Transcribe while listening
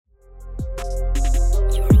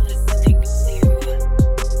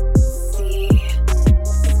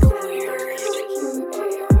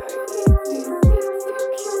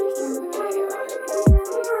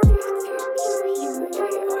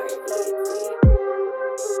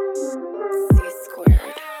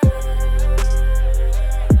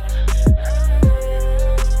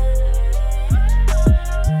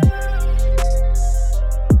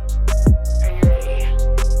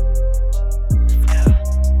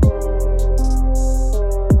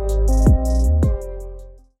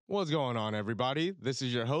What's going on, everybody? This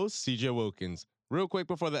is your host, CJ Wilkins. Real quick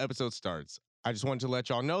before the episode starts, I just wanted to let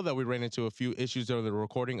y'all know that we ran into a few issues during the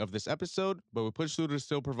recording of this episode, but we pushed through to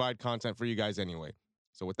still provide content for you guys anyway.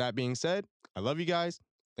 So with that being said, I love you guys.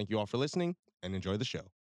 Thank you all for listening, and enjoy the show.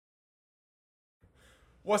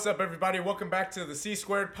 What's up, everybody? Welcome back to the C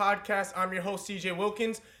Squared podcast. I'm your host, CJ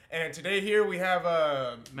Wilkins, and today here we have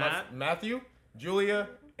Matthew, Julia,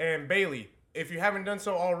 and Bailey. If you haven't done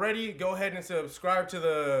so already, go ahead and subscribe to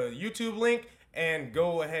the YouTube link and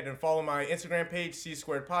go ahead and follow my Instagram page, C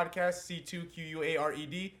Squared Podcast,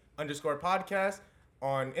 C2QUARED_podcast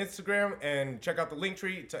on Instagram, and check out the link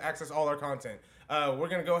tree to access all our content. We're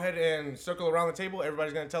going to go ahead and circle around the table.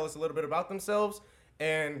 Everybody's going to tell us a little bit about themselves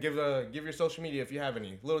and give your social media if you have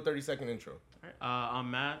any. Little 30-second intro. All right.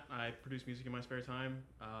 I'm Matt. I produce music in my spare time.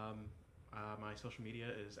 My social media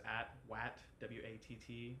is at WATT,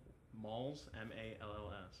 W-A-T-T, Malls,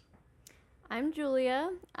 M-A-L-L-S. I'm Julia.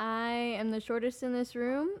 I am the shortest in this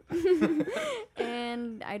room,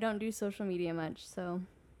 and I don't do social media much, so.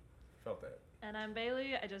 Felt that. And I'm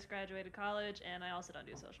Bailey. I just graduated college, and I also don't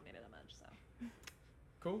do social media that much, so.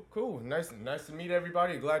 Cool. Nice to meet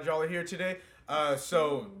everybody. Glad y'all are here today.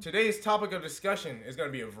 So today's topic of discussion is going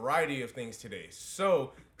to be a variety of things today.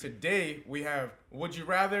 So today we have Would You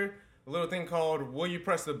Rather, a little thing called Will You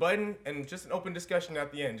Press the Button, and just an open discussion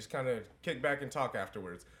at the end. Just kind of kick back and talk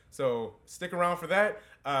afterwards. So stick around for that.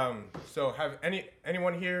 So have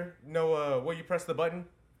anyone here know Will You Press the Button?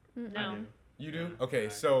 No. You do? Okay,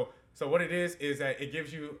 so what it is that it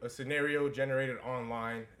gives you a scenario generated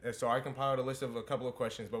online. And so I compiled a list of a couple of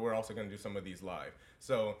questions, but we're also going to do some of these live.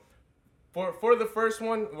 So for the first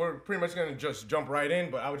one, we're pretty much going to just jump right in,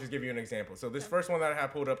 but I would just give you an example. So this first one that I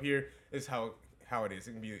have pulled up here is how it is.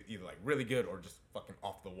 It can be either like really good or just fucking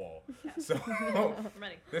off the wall. Yeah. So I'm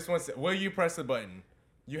ready. this one says, will you press the button?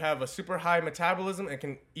 You have a super high metabolism and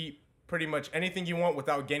can eat pretty much anything you want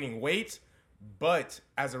without gaining weight. But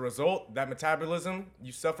as a result, that metabolism,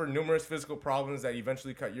 you suffer numerous physical problems that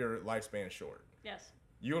eventually cut your lifespan short. Yes.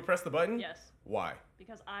 You would press the button? Yes. Why?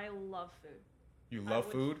 Because I love food. You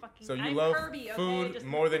love food? I'm love Kirby, okay? food Just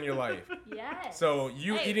more than your life. Yes. So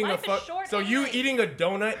you eating life is short anyway. eating a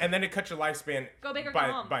donut and then it cuts your lifespan go big or go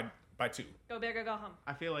home. by 2. Go big or go home.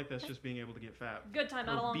 I feel like that's just being able to get fat. Good time,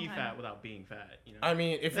 not a long be time. fat without being fat. You know. I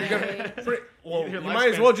mean, if you're gonna, you Your might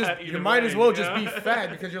as lifespan's well fat just either be way, fat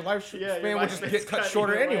because your lifespan will just get cut fat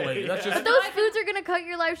shorter either way, anyway. That's yeah. just. But those foods are gonna cut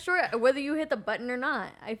your life short, whether you hit the button or not.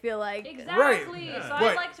 I feel like. Exactly. Right. So But-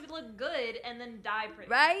 I like to look good and then die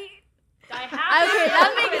pretty. Right? Die happy. Okay, and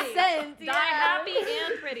that makes pretty. sense. Die Yeah. happy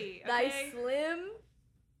and pretty. Die Okay? slim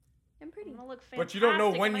and pretty. I'm gonna look But you don't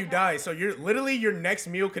know fantastic when in you my die, costume. so your next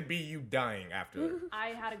meal could be you dying after. I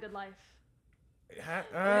had a good life.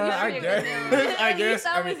 I guess. I guess.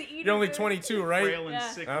 I mean, you're only 22, right? Frail and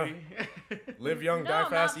Yeah. sickly. Live young, No, die I'm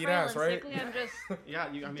fast, not eat frail ass, and right? sickly, I'm just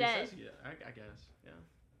Yeah, it Dead. says, I guess. Yeah.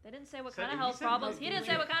 They didn't say what Said- kind of he health said, problems. like, He didn't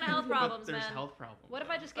you- say what kind of health But problems, there's man. health problems. What if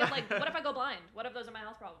I just get what if I go blind? What if those are my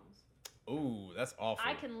health problems? Ooh, that's awful.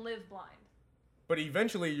 I can live blind. But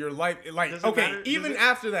eventually, your life, like, Does it okay, matter- even does it-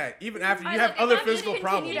 after that, even after I you like have it. other That should physical Continue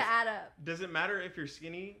problems. to add up. Does it matter if you're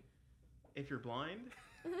skinny, if you're blind?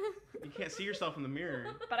 You can't see yourself in the mirror.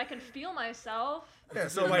 But I can feel myself. Yeah,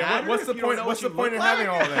 so Does it like, matter what's if the you don't point? know What's the what you point in look having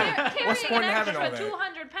like? all that? Carrying What's the point in an having all extra that?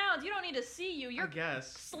 200 pounds, you don't need to see you. I You're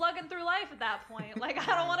guess. slugging through life at that point. Like,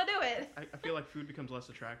 I don't want to do it. I feel like food becomes less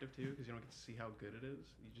attractive too because you don't get to see how good it is.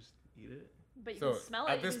 You just eat it. But you So can smell it.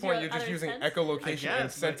 at you this use point, your you're just other using sense. echolocation I and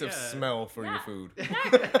guess, sense but of yeah. smell for your Yeah. food.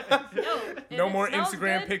 Exactly. No. if No it more smells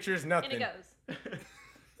Instagram good, pictures, And nothing. it goes.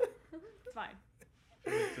 It's fine.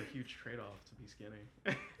 It's a huge trade-off to be skinny.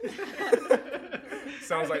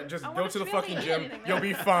 Sounds like just I go wanna to the really fucking eat gym. anything You'll now.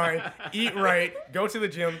 be fine. Eat right. Go to the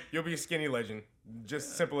gym. You'll be a skinny legend.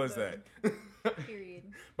 Just simple as that. Period.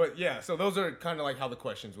 But yeah, so those are kind of like how the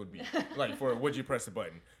questions would be. Like for would you press the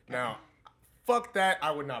button? Now, fuck that.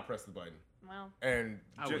 I would not press the button. Well, And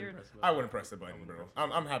I ju- wouldn't press the I button. wouldn't press the button, bro.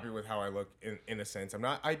 I'm happy with how I look in a sense. I'm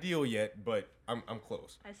not ideal yet, but I'm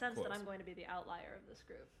close. I sense Close. that I'm going to be the outlier of this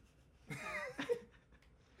group.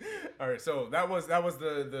 All right, so that was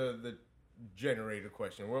the generated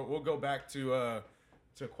question. We'll go back to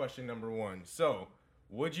question number 1. So,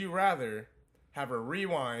 would you rather have a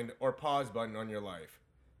rewind or pause button on your life?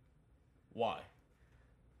 Why?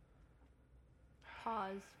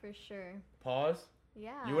 Pause for sure. Pause?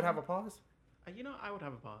 Yeah. You would have a pause? I would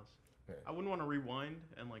have a pause. Yeah. I wouldn't want to rewind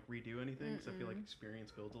and like redo anything because I feel like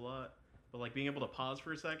experience builds a lot. But like being able to pause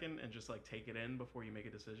for a second and just like take it in before you make a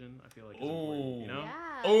decision, I feel like is important. You know?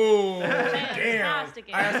 Yeah. Oh, damn! Fantastic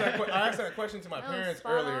I asked that question to my Oh, parents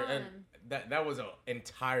spot earlier, and on. that was an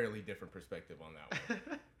entirely different perspective on that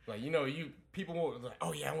one. Like, you know, people will like,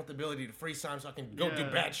 oh yeah, I want the ability to freeze time so I can go do Yeah.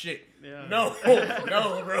 bad shit. Yeah. No,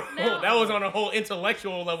 no, bro. No. That was on a whole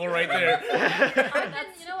intellectual level right there.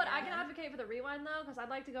 You know what? I can advocate for the rewind though, because I'd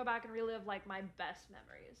like to go back and relive like my best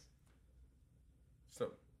memories.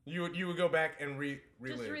 So you would go back and relive.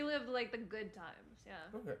 Just relive like the good times. Yeah.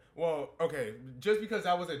 Okay. Well, okay. Just because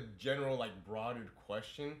that was a general, like, broadened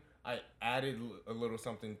question, I added a little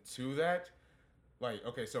something to that. Like,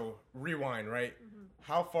 okay, so rewind, right? Mm-hmm.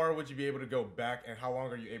 How far would you be able to go back, and how long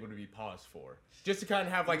are you able to be paused for? Just to kind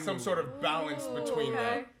of have, like, some sort of balance between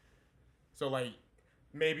that. So, like,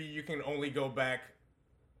 maybe you can only go back,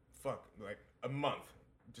 like, a month.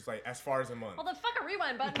 Just, like, as far as a month. Well, then fuck a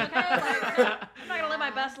rewind button, okay? Like, I'm not gonna live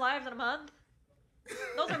my best lives in a month.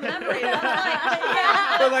 Those are memories.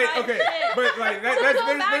 But like, okay, but like there's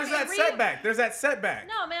that setback. There's that setback.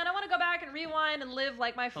 No, man, I want to go back and rewind and live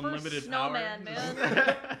like my first Unlimited snowman, power.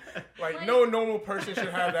 man. Like no normal person should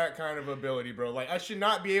have that kind of ability, bro. Like I should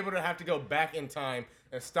not be able to have to go back in time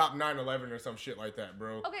and stop 9/11 or some shit like that,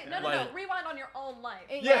 bro. Okay, no, Like- rewind on your own life.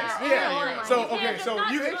 Yes, Yeah, yeah. on your own So life. You okay, can't so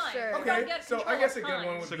just you not hit. time. You Okay, don't get so I control guess a of good time.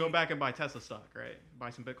 one would So be go back and buy Tesla stock, right? Buy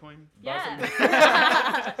some Bitcoin.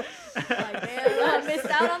 Yeah. Like, man, I missed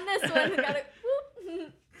out on this one. Gotta,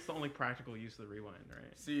 whoop. It's the only practical use of the rewind,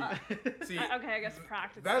 right? See, see. Okay, I guess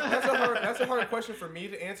practical. That's a hard question for me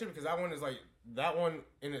to answer because that one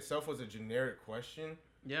in itself was a generic question.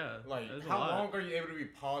 Yeah. Like, there's a how lot. long are you able to be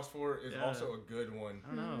paused for is Yeah. also a good one.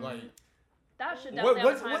 I don't know. Like, That should definitely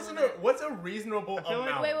have a time limit. what's a reasonable I feel like-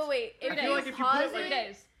 amount? Wait. Three If days. you like if you pause put, like- 3 it,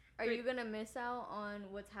 days. are you gonna miss out on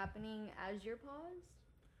what's happening as you're paused?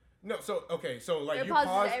 No, so okay, so like It you pauses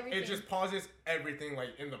pause, everything. it just pauses everything like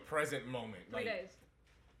in the present moment. 3 like, days.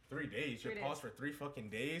 3 days. You're 3 paused for 3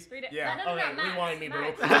 fucking days. 3 days. Yeah. No, Okay, Max, rewind me, bro.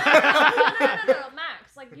 Max. No,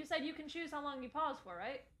 Max. Like you said, you can choose how long you pause for,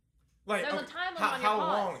 right? Like There's a okay, time limit how, on your how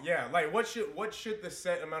pause. long? Yeah. Like what should the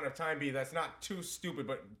set amount of time be? That's not too stupid,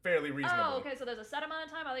 but fairly reasonable. Oh, okay. So there's a set amount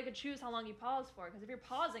of time. How they could choose how long you pause for. Because if you're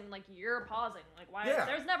pausing, like you're pausing. Like why? Yeah.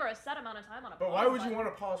 There's never a set amount of time on a. But pause why would you button. want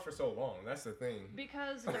to pause for so long? That's the thing.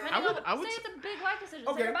 Because depending I would say s- it's a big life decision.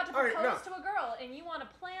 Okay, Say you're about to alright, propose to a girl and you want to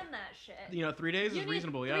plan that shit. You know, 3 days You is need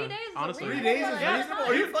reasonable. 3 Yeah. days is a Honestly. 3 reasonable days is amount of reasonable? time.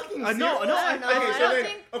 Are you fucking serious? no, No, I I so don't then-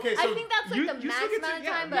 think. okay, I so think that's like you the still max get to- amount of yeah,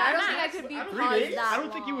 time, but I don't think I max. could be I don't- paused 3 days? that I don't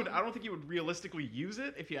think you would. long. I don't think you would realistically use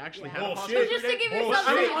it if you actually Yeah. had a pause. Bullshit. for Just 3 to days. give yourself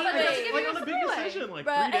Bullshit. some Like, leeway. like on a big decision, like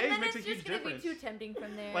Bruh, 3 and days then makes a it's huge just gonna difference. be too tempting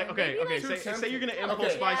from there. Like okay, Maybe, okay. like, Say you're gonna Okay,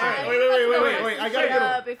 impulse buy alright, something. wait, I gotta get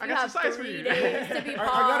one. If I you got have some size for 3 you. days to be I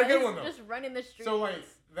paused, gotta get one, though. just run in the streets. So like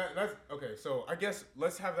that's okay. So I guess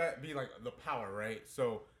let's have that be like the power, right?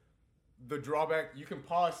 So the drawback, you can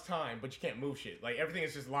pause time, but you can't move shit. Like everything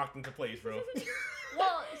is just locked into place, bro.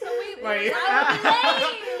 Well, so we. Like-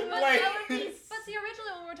 But, Like- but see,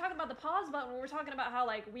 originally when we were talking about the pause button, we were talking about how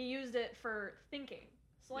like we used it for thinking.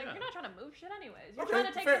 So like Yeah. you're not trying to move shit anyways. You're Okay, trying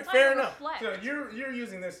to take fair, some time fair to enough. reflect. So you're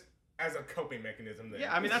using this as a coping mechanism then.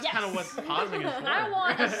 Yeah, I mean that's Yes. kind of what pausing is for. I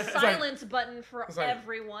want a like- silence button for it's like-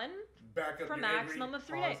 everyone. back up for you're maximum angry, of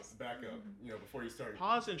 3 pause, days. Back up, before you start.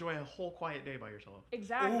 Pause. Enjoy a whole quiet day by yourself.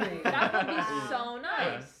 Exactly. Ooh. That would be Ooh. so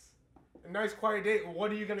nice. A nice quiet day.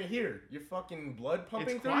 What are you gonna hear? Your fucking blood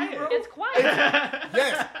pumping It's through quiet. you, bro? It's quiet.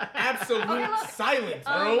 Yes, absolute Okay, look, silence,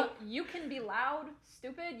 bro. You can be loud,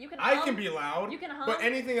 stupid. You can. I hum, can be loud, You can hum. but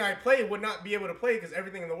anything I play would not be able to play because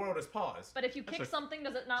everything in the world is paused. But if you That's kick a- something,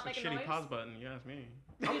 does it not It's make a a shitty noise? pause button. You ask me.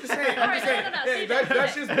 I'm just saying. I'm Alright, just saying. no, Hey, CJ,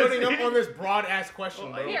 that's CJ. just building up on this broad ass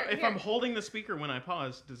question, Well, bro. Here. if I'm holding the speaker when I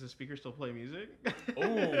pause, does the speaker still play music?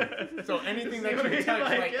 Ooh. So anything that See what I you mean?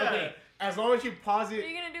 touch, like, yeah. okay, as long as you pause What are it.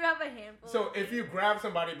 you gonna do? Have a handful. So of if it? you grab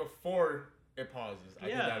somebody before it pauses, I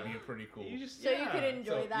think Yeah. that'd be pretty cool. You just, So you could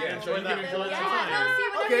enjoy So, that. yeah, moment. so you can enjoy yeah, that no, time. see,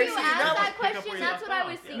 whenever Okay, you see, asked that that was- pick up question, where you that's left what I off.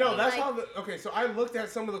 was Yeah. thinking. No, that's like, how the okay. So I looked at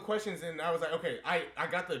some of the questions and I was like, okay, I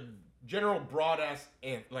got the general broad ass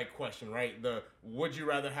like question, right? The would you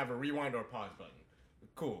rather have a rewind or a pause button?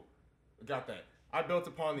 Cool, got that. I built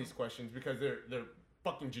upon these questions because they're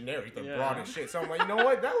fucking generic, they're Yeah. broad as shit. So I'm like, you know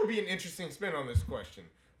what? That would be an interesting spin on this question.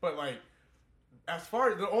 But like, as far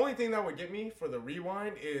as the only thing that would get me for the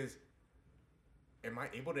rewind is, am I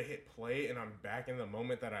able to hit play and I'm back in the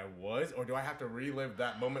moment that I was, or do I have to relive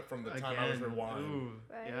that moment from the time I was Again, rewinding? ooh,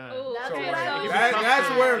 Right. yeah. Ooh, That's So okay, what I like, was that's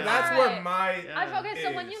thinking. where Alright. my Yeah. Okay,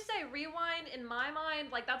 so when you is- say rewind, in my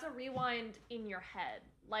mind, like that's a rewind in your head.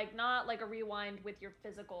 Like not like a rewind with your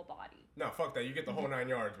physical body. No, fuck that. You get the whole 9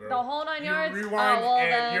 yards, bro. The whole 9 yards? You rewind well,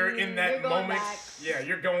 and you're then in that you're going moment. back. Yeah,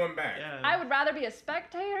 you're going back. Yeah. I would rather be a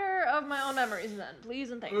spectator of my own memories then.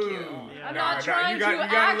 Please and thank you. Yeah. I'm Nah, not trying you gotta to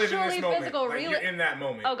live in this actually moment. physical Like, you're in that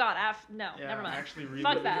moment. Oh god, no, Yeah, never mind. actually Fuck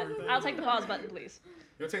reliving that. everything. I'll take the pause button, please.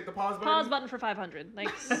 You'll take the pause button? Pause button for 500.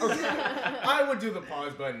 Thanks. Okay. I would do the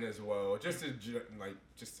pause button as well. Just to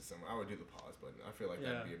some. I would do the pause button. I feel like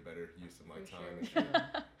that'd be a better use of my For time. sure. And shit. Like,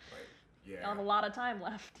 yeah. I have a lot of time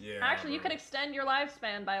left. Yeah, Actually, you bro. could extend your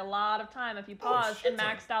lifespan by a lot of time if you Oh, paused shit and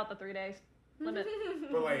maxed out the 3 days limit.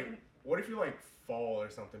 But like, what if you like fall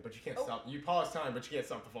or something, but you can't stop? You pause time, but you can't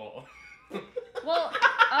stop the fall. Well,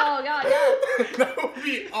 oh god, yeah. That would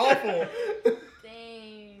be awful.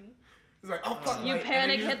 Dang. It's like, oh fuck. You like, and then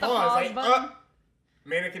panic, just hit the pause button.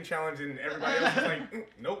 Mannequin challenge, and everybody else is like,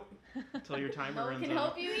 nope. Until your timer No one runs can out.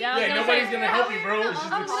 help you. Yeah, I was Yeah, gonna nobody's say, gonna help you, bro.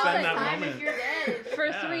 Just I'll extend pause that time moment. if you're dead. For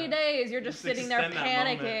Yeah. 3 days, you're just sitting there extend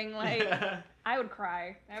that panicking. moment. Like, Yeah. I would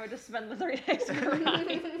cry. I would just spend the 3 days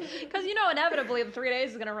crying. Because you know, inevitably, the 3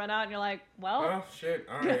 days is going to run out, and you're like, well, Oh shit!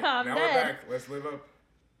 All right, I'm now dead. we're back. Let's live up.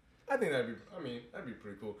 I think that'd be. I mean, that'd be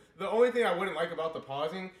pretty cool. The only thing I wouldn't like about the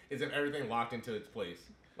pausing is if everything locked into its place.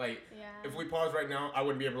 Like, Yeah. if we pause right now, I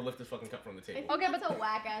wouldn't be able to lift this fucking cup from the I table. think Okay, that's but- a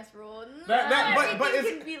whack ass rule. But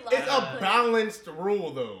Everything can be it's a locked. balanced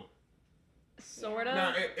rule though. sort of.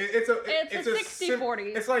 No, it's a It's a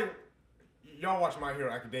 60-40. It's like y'all watch My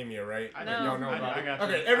Hero Academia, right? I No. Y'all know about I it. got you.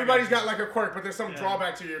 Okay, I everybody's got got like a quirk, but there's some Yeah.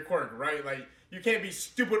 drawback to your quirk, right? Like you can't be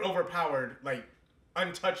stupid overpowered, like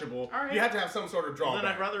untouchable. All right. You have to have some sort of Well, drawback.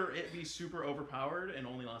 then I'd rather it be super overpowered and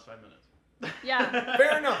only last 5 minutes. Yeah.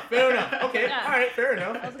 Fair enough. Fair enough. Okay. Yeah. All right. Fair I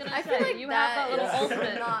enough. was going I to feel say, like you have that little is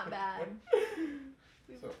ultimate. not bad.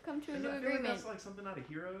 We've So- come to a I new feel like agreement. that's like something out of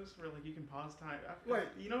Heroes, where like you can pause time. Like-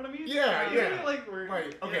 You know what I mean? Yeah, yeah. Like we're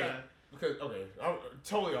Okay. yeah. Because I'm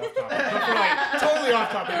totally off topic. But for, like, totally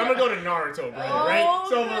off topic. I'm gonna go to Naruto, bro. Oh, right?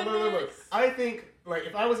 So look. goodness. I think like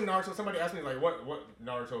if I was in Naruto, somebody asked me like what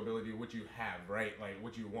Naruto ability would you have, right? Like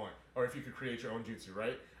what you want, or if you could create your own jutsu,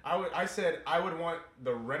 right? I said I would want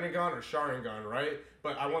the Rinnegan or Sharingan, right?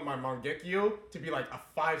 But I want my Mangekyo to be like a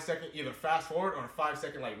 5 second either fast forward or a 5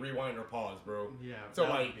 second like rewind or pause, bro. Yeah. So,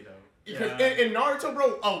 that would like, be dope. Because Yeah. in Naruto,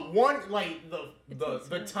 bro,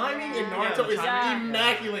 the timing in Yeah. Naruto Yeah, the is timing.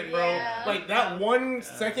 immaculate, bro. Yeah. Like that 1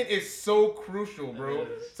 second is so crucial, bro. It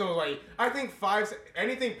is. So like, I think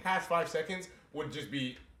anything past 5 seconds would just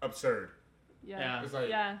be absurd. Yeah. It's like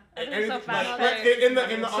Yeah. I think anything- so fast. like, in the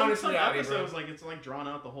honest some reality, bro. episodes, like it's like drawn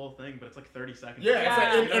out the whole thing, but it's like 30 seconds. Yeah, it's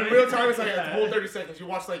like Yeah. in real time, it's like a whole 30 seconds. You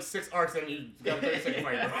watch like 6 arcs and you got 30 second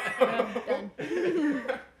fight, bro. Done.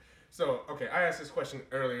 So, okay, I asked this question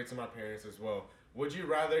earlier to my parents as well. Would you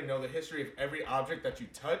rather know the history of every object that you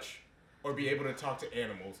touch, or be able to talk to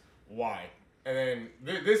animals? Why? And then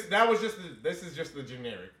this is just the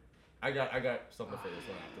generic. I got something for this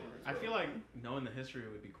one afterwards. I feel like knowing the history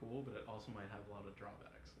would be cool, but it also might have a lot of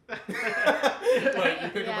drawbacks. Like, you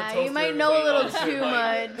pick up a Yeah, toaster you might and know it's a little like, oh, shit, too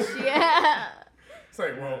like- much. Yeah. It's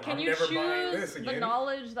like, well, Can I'm you never buying this choose again. the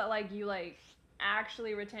knowledge that like you like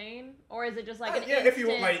actually retain, or is it just like an yeah, instant?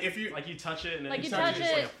 if you Like you touch it and Like it you touches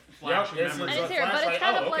touch like it. a flash Yep, of it's memory. And it's a here, but flashlight. it's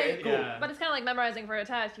kind of Oh, okay, like, cool. Yeah. but it's kind of like memorizing for a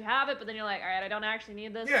test. You have it, but then you're like, all right, I don't actually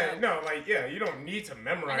need this. Yeah, so- no, like, yeah, you don't need to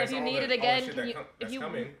memorize And if you all need the, it all again, the shit can you, that's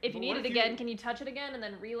coming. if you But need what it if again, you- can you touch it again and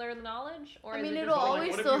then relearn the knowledge? Or I is mean, it it'll just like, always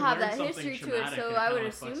what if still you have learn that something history to it, traumatic so and it I kinda, would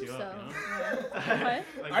like, fucks assume you so. up, you know? What?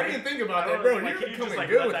 Like, I didn't think about I that, bro. don't- like, You're can you coming just, like,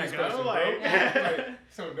 good let with that these go? questions, bro. Like- Like,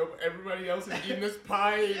 so everybody else is eating this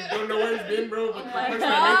pie, and don't know where it's been, bro. But the my person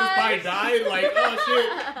that made this gosh. pie died. Like,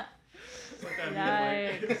 oh It's like that meme,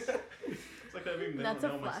 like, Yikes. it's like that meme. They That's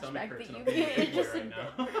don't a know my stomach flashback hurts that and you I'm get. eating It's just right a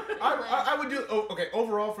now. shit. I would do. Oh, okay.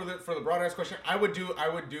 Overall, for the broad ass question, I would do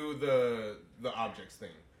the objects thing.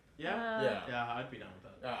 Yeah, Yeah. yeah, I'd be down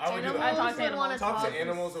with that. I would do the I'd talk objects to thing. animals. Talk to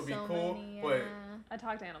animals would be so cool, many, but I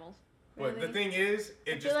talk to animals. but the Really? thing is,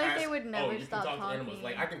 it I just feel like asks, they would never oh, you stop can talk to animals. talking.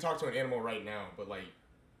 Like I can talk to an animal right now, but like,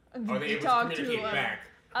 are they You able to talk communicate back?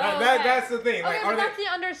 Oh, okay. That's the thing. Like, Okay, are but they? that's the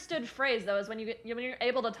understood phrase though. Is when when you're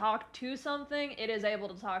able to talk to something, it is able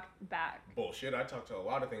to talk back. Bullshit. I talk to a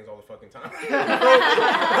lot of things all the fucking time.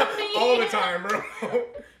 All the time, bro.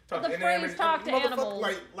 But the to phrase inanimate- talk to motherfucker, animals.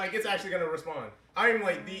 Like it's actually gonna respond. I'm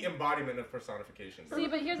like the embodiment of personification. Bro. See,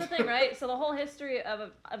 but here's the thing, right? So the whole history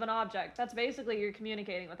of an object, that's basically you're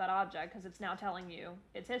communicating with that object because it's now telling you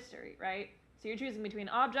its history, right? So you're choosing between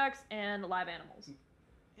objects and live animals.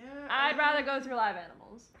 Yeah. I'd rather go through live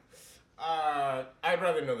animals. I'd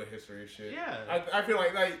rather know the history of shit. Yeah. I feel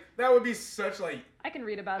like that would be such like. I can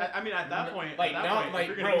read about it. I mean, at that point, Like, at that now, point, like, if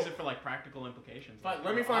you're gonna bro, use it for like practical implications. Let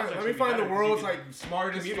like, me find objects let me would be find better the 'cause you world's can like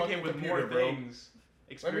smartest communicate fucking with computer, more bro. things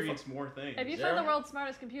experience more things. If you Yeah. find the world's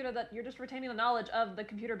smartest computer, that you're just retaining the knowledge of the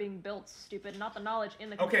computer being built, stupid, not the knowledge in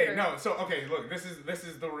the computer. Okay, no. So look, this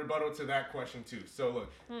is the rebuttal to that question too. So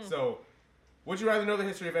look, so would you rather know the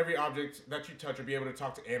history of every object that you touch or be able to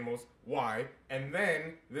talk to animals? Why? And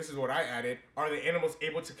then this is what I added: are the animals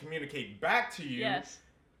able to communicate back to you? Yes.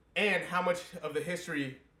 And how much of the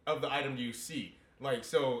history of the item do you see? Like,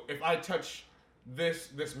 so if I touch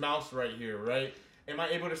this mouse right here, right? Am I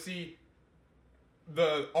able to see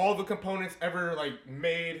all the components ever like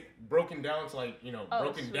made, broken down to like, you know, Oh,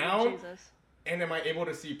 broken sweet down? Jesus. And am I able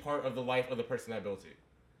to see part of the life of the person that built it?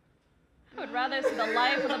 I would rather see the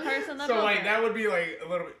life of the person that So built like it. that would be like a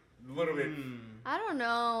little bit. I don't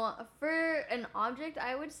know. For an object,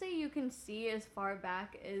 I would say you can see as far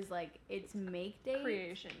back as like its make date.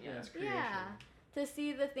 Creation, Yeah, yeah. it's creation. Yeah. To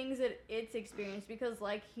see the things that it's experienced, because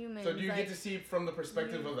like humans. So do you like, get to see from the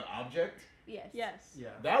perspective of the object? Yes. Yes. Yeah.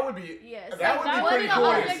 That would be. Yes. That would That be would pretty be cool the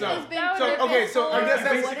in object itself. has been So okay, so I guess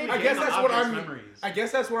that's what it I is. guess that's what Object's I'm. memories. I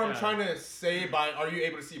guess that's what I'm Yeah. trying to say by are you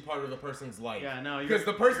able to see part of the person's life? Yeah, no. Because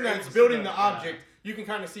the person that's building the object, you can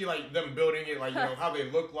kind of see like them building it, like you know how they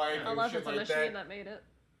look like and Unless shit it's a like machine that. that made it.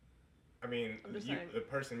 I mean, I'm just saying. the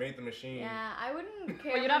person made the machine. Yeah, I wouldn't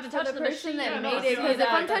care Well, you'd have much to for touch the the person machine. that Yeah, no, made see, it. Because if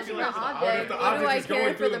I'm I touching feel the like But if object, the what do object I is going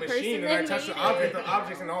care through for the the machine person and that I touch the made object, it? the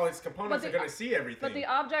objects and all its components But are the- going to see everything. But the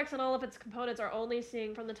objects and all of its components are only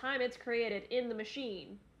seeing from the time it's created in the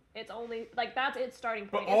machine. It's only like that's its starting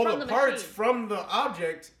point. But It's all from the the parts machine. from the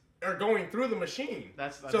object are going through the machine.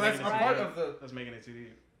 That's So that's making a it part too of the. deep. That's making it too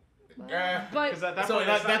deep. Yeah. But Because at that So point,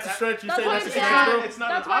 it's that's a not- stretch. You that's say what that's a I'm stretch, saying. bro? It's not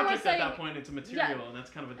That's an why we're object at saying- that point. It's a material, and that's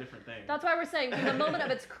kind of a different thing. that's why we're saying from the moment of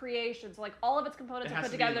its creation, so like all of its components It are has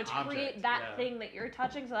put to be an together to object, create that yeah. thing that you're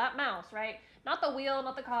touching. So that mouse, right? Not the wheel,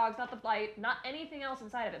 not the cogs, not the light, not anything else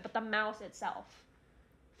inside of it, but the mouse itself.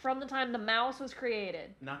 From the time the mouse was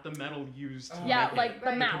created. Not the metal used to Yeah, make like it, the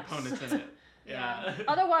Right. mouse. components in it. Yeah.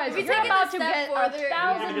 Otherwise, If you you're take it a about to step get further, a you're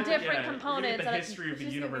thousand gonna get- different yeah, components. The and history of the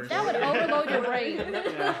it's just universe. that would overload your brain. You know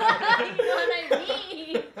what I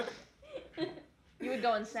mean? You would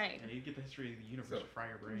go insane. Yeah, you get the history of the universe, So- fry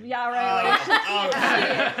your brain. Yeah,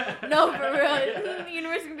 right. Like, No, for real. The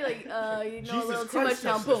universe is gonna be like, you know a little Jesus too much Christ,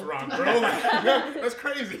 now. that's just Boom. wrong, bro. Like, that's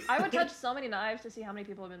crazy. I would touch so many knives to see how many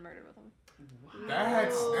people have been murdered with them.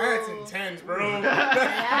 That's intense, bro.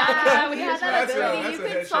 Yeah, we have that That's a- ability. that's You a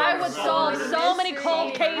could headshot. solve I would solve many so many mysteries.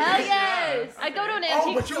 cold cases. Hell yes. I go to an Oh,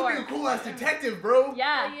 antique but you'd store. be a cool ass detective, bro.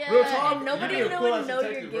 Yeah. Yeah, Real talk, and nobody you'd be a would cool-ass know your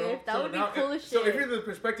detective, bro. gift. That So would be now- cool as shit. So if you're the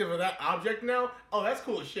perspective of that object now, oh, that's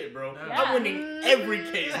cool as shit, bro. Yeah. I'm winning every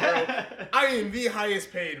case, bro. I am the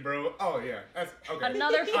highest paid, bro. Oh yeah, that's okay.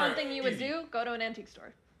 Another fun Alright, thing you would easy. do, go to an antique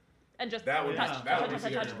store. And just That would be- touch, that touch, would be touch,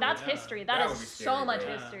 touch, scary, touch. bro. That's Yeah. history. That That would is be so scary, much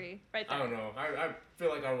bro. history right I there. don't know. I feel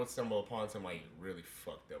like I would stumble upon some like really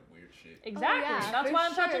fucked up weird shit. Exactly. Oh, yeah, That's for why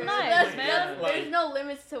I'm touching sure. knives, That's- man. Like- there's no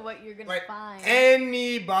limits to what you're gonna Like find.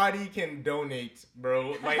 anybody can donate,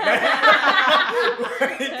 bro. Like that.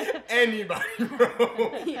 Like, anybody,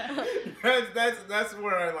 bro. Yeah. That's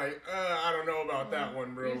where I like. I don't know about that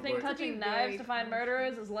one, bro. You think but- touching Could be knives very to find cool.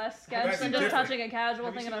 murderers is less sketch That's than just different. touching a casual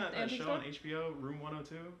Have you thing in seen an that antique show store? on HBO, Room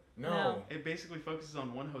 102? No. It basically focuses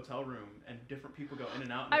on one hotel room and different people go in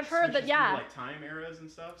and out. And I've it heard that, switches yeah. through, like time eras and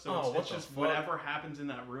stuff. So Oh, it's, what it's the just fuck? whatever happens in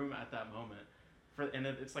that room at that moment. And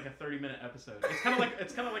it's like a 30-minute episode.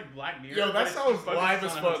 It's kind of like Black Mirror. Yo, but that it's sounds just focused live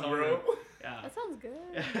as on a fuck, hotel bro. room. Yeah. That sounds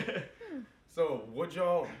good. So, would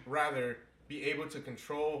y'all rather be able to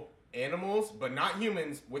control animals, but not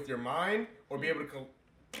humans, with your mind, or be able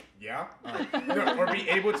to yeah? Alright. No, or be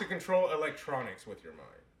able to control electronics with your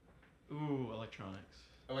mind? Ooh, electronics.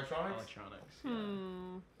 Electronics? Electronics.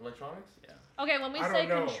 Yeah. Electronics? Yeah. Okay, when we I say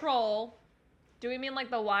don't know. control, do we mean like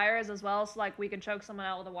the wires as well? So like we could choke someone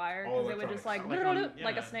out with a wire All because it would just like electronics. Like on-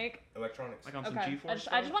 like a yeah. snake. Electronics. Like on some Okay, G-force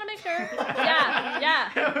I just stuff? want to make sure. Yeah.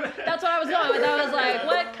 That's what I was going with. I was like,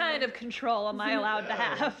 what kind of control am I allowed to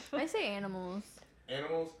have? I say animals.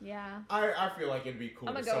 Animals? Yeah. I feel like it'd be cool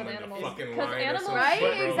I'm to gonna go with summon the animals. fucking 'Cause lion animals- or some Right?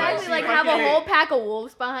 shit, bro. Exactly. See, Like if I have a can- whole pack of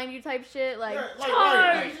wolves behind you type shit. Like, Yeah, like,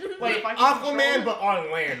 charge! like If I can control- Aquaman, but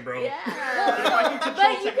on land, bro. If Yeah. I can control But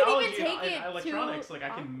you could technology even take and it electronics, to like I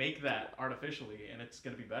can make that artificially, and it's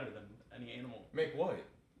gonna be better than any animal. Make what?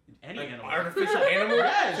 Any Like animal. artificial animal?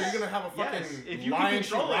 Yes. So you're gonna have a fucking Yes. If you lion can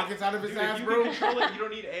shoot control it, rockets out of his dude, ass, if you bro? can control it, you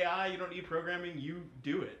don't need AI, you don't need programming, you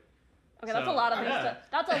do it. Okay, that's a So, lot of things. yeah.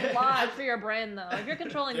 That's a lot for your brain, though. If you're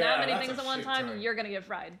controlling Yeah, that many that's things a at one shit time, ton. you're gonna get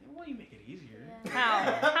fried. Well, you make it easier. Yeah.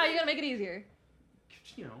 How? How are you gonna make it easier?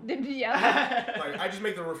 You know. Yeah. Like I just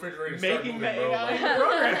make the refrigerator start Making moving, the bro. AI Like, Is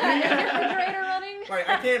your refrigerator running? like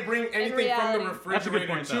I can't bring anything from the reality. refrigerator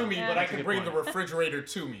point, to though. me, Yeah. but I That's a can good bring the point. refrigerator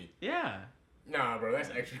to me. Yeah. Nah, bro, that's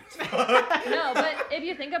extra. as fuck. No, but if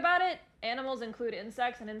you think about it, animals include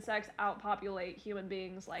insects, and insects outpopulate human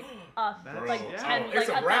beings like That's- like yeah. 10, it's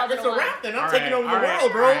like a wrap. 1,000 It's to a 1. wrap. Then I'm All taking right, over the all right,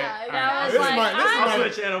 world, bro. all Yeah, right, that all was This is like, my- this is I'll my-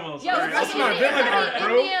 switch animals. Yo, All it's right. This is my like villain arc,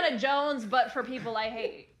 bro. Indiana Jones, but for people I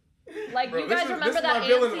hate. Like, Bro, you guys remember this is that my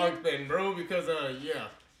villain ant arc scene? then, bro. Because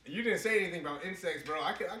you didn't say anything about insects, bro.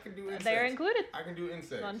 I can do insects. They're included. I can do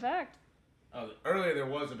insects. Fun fact. Earlier there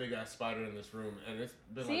was a big ass spider in this room, and it's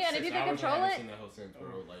been See, like and if 6 you can hours control and I it- haven't seen that whole since, bro.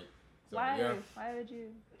 Like, so, Why? yeah. Why would you?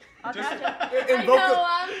 I'll Just catch it. invoke,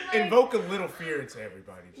 I'm like- invoke a little fear into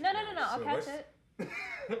everybody. No. I'll So catch let's- it.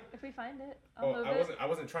 If we find it, I'll Oh, move I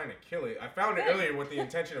wasn't trying to kill it. I found it Good. earlier with the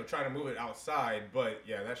intention of trying to move it outside, but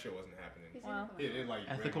yeah, that shit wasn't happening. He's Wow. gonna come It like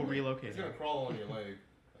Ethical ran away. relocating. It's gonna crawl on your leg.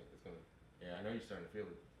 Like, it's gonna. Yeah, I know you're starting to feel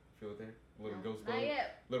it. Feel it there? Little out. ghost Not bug.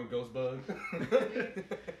 yet. Little ghost bug.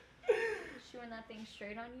 Shooting that thing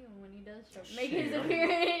straight on you, and when he does make his Shit, I'm-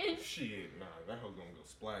 appearance. Shit, nah, that hoe gonna go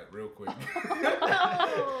splat real quick.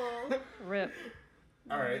 Oh. Rip.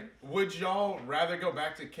 All right. Would y'all rather go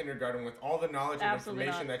back to kindergarten with all the knowledge and Absolutely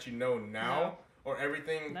information not. that you know now, or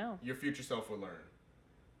everything No. your future self would learn?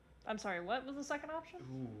 I'm sorry. What was the second option?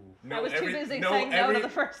 Ooh. Know I was too every- busy know saying no every- to the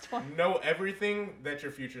first one. Know everything that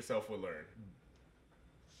your future self would learn.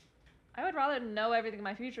 I would rather know everything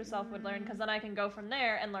my future self would learn, because then I can go from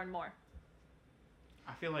there and learn more.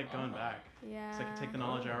 I feel like going back. Yeah. So I can take the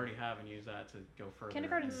knowledge I already have and use that to go further.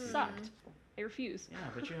 Kindergarten in the future. sucked. I refuse. Yeah,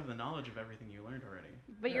 but you have the knowledge of everything you learned already.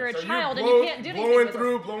 But Yeah, you're a so child blow- and you can't do anything. blowing with it.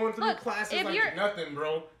 through Look, classes if like you're- it's nothing,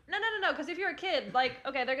 bro. No. Because if you're a kid, like,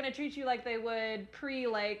 okay, they're gonna treat you like they would pre,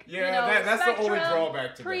 like, Yeah, you know, that's the only spectrum,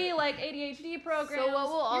 drawback to pre, that. like, ADHD programs. So what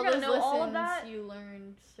will all you're those gonna know all of lessons that? you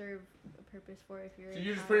learned serve a purpose for if you're? So a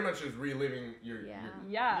you're just child? pretty much just reliving your. Yeah.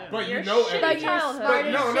 Yeah. Yeah. But you your know shitty everything. But you're childhood. smart But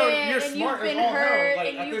as no, shit, you're and smart you've as been all hell. hurt, Like,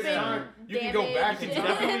 and at you've this been time, you can go back damaged, and You can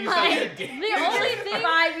definitely and, use that like, shit. The only thing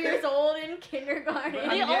 5 years old in kindergarten.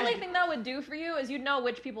 The Yeah. only thing that would do for you is you'd know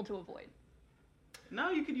which people to avoid. No,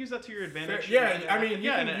 you could use that to your advantage. Yeah, I mean, you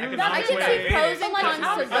yeah, can in an use economic that to way. your pros and But, like, cons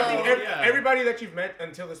how- to I think both. Yeah. everybody that you've met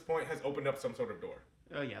until this point has opened up some sort of door.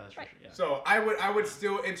 Oh yeah, that's Right. true. Yeah. So I would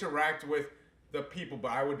still interact with the people,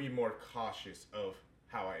 but I would be more cautious of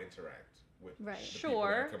how I interact with Right. the people that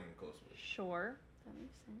Sure. I come in close with. Sure. That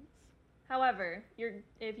makes sense. However,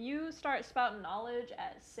 if you start spouting knowledge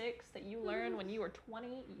at 6 that you learned when you were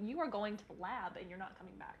 20, you are going to the lab and you're not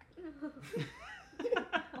coming back.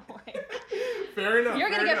 Like, Fair enough. you're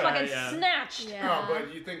gonna fair get enough. fucking Yeah. snatched. Yeah. No,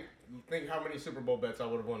 but you think how many Super Bowl bets I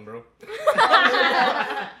would have won, bro?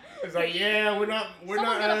 It's like, yeah, we're Someone's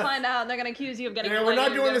not. gonna find out and they're gonna accuse you of getting. Yeah, we're not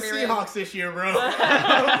played, doing the you're gonna be Seahawks this year, bro.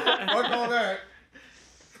 Fuck all that.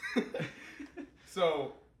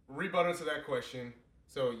 So, rebuttal to that question.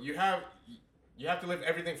 So you have to live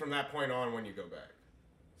everything from that point on when you go back.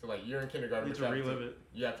 So like you're in kindergarten, You but have to relive it.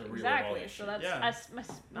 You have to relive all Exactly. that So shit. that's Yeah.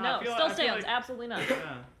 no, No, I feel still like- stands. Absolutely not.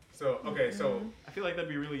 Yeah. So okay, so I feel like that'd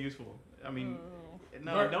be really useful. I mean,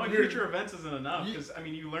 no, But knowing you're- future events isn't enough you- because I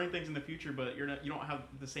mean, you learn things in the future, but you don't have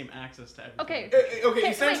the same access to everything. Okay. okay,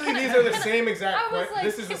 essentially these are the same exact. I was like-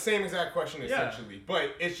 this is the same exact question Yeah. essentially,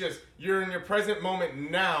 but it's just you're in your present moment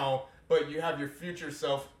now, but you have your future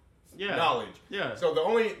self Yeah. knowledge. Yeah. So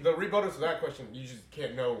the rebuttal to that question, you just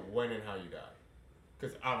can't know when and how you die,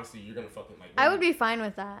 because obviously you're gonna fucking like. I would be fine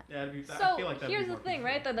with that. Yeah, it'd be, I So feel like that'd here's be the more thing, peaceful.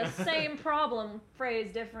 right? They're the same problem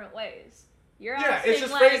phrased different ways. You're Yeah, asking, it's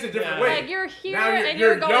just like, phrased a different Yeah. way. Like you're here now and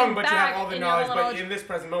you're going young, but back you have all the in your knowledge. knowledge. But in this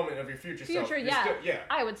present moment of your future self, Future, you're yeah. still, yeah.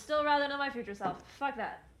 I would still rather know my future self. Fuck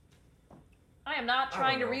that. I am not I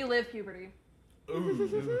trying to don't know. relive puberty. Ooh,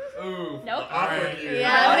 ooh. Nope. Awkward Alright. year.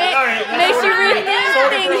 Yeah, Alright, that's makes you sorted. rethink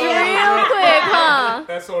Sorted things for all of real us. quick, huh?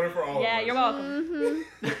 That's sorted for all Yeah, of us. you're welcome.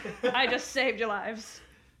 Mm-hmm. I just saved your lives.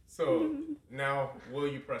 So now, will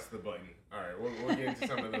you press the button? All right, we'll get into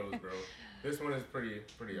some of those, bro. This one is pretty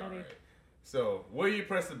all Maybe. right. So, will you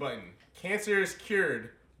press the button? Cancer is cured,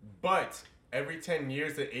 but every 10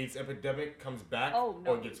 years the AIDS epidemic comes back Oh,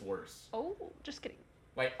 no. or gets worse. Oh, just kidding.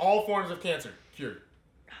 Like all forms of cancer cured.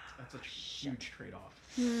 That's a huge trade-off.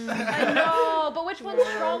 I know, but which one's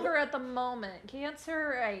stronger at the moment?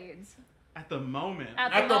 Cancer or AIDS? At the moment.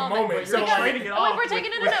 At the moment, You're so Because- trading it oh, off wait, we're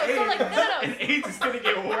taking with- it. No, with so like, no. And AIDS is gonna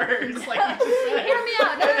get worse, like you just said. Hear me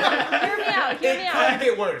out. No. Hear me out. Hear me It out. could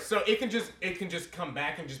get worse. So it can just come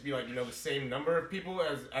back and just be like, the same number of people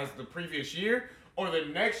as the previous year, or the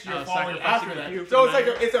next year following sacrificing after a that. few So for it's like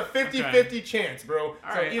that. it's a 50-50 chance, bro. All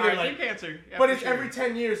So right, either all right, like do cancer. Yeah, but for it's sure. every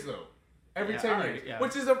 10 years though. Every Yeah, 10 alright, years, yeah.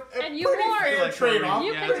 which is a And you pretty warn- fair Like, trade-off.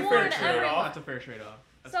 You yeah, can that's a warn fair trade-off. everyone. That's a fair trade-off.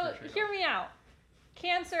 That's a So fair trade-off. hear me out.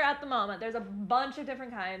 Cancer at the moment, there's a bunch of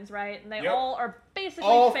different kinds, right? And they Yep. all are basically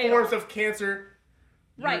All fatal. forms of cancer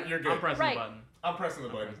Right. You're good. I'm pressing Right. the button. I'm pressing the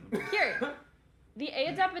button. Here, the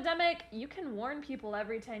AIDS epidemic, you can warn people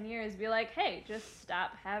every 10 years, be like, hey, just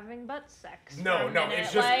stop having butt sex. No, for a no, minute.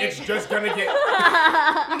 it's just gonna get.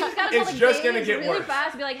 You just gotta It's tell the just gays gonna get really worse.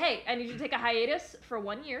 fast, be like, hey, I need you to take a hiatus for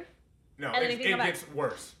 1 year. No, And then it you can come back. gets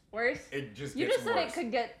worse. Worse? It just You gets just said worse. it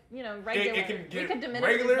could get, regular. It can We get could diminish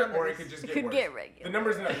regular, these or it numbers. could just get Could worse. get regular. The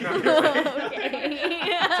numbers not. Okay.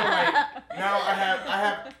 So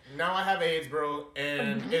like now I have AIDS, bro,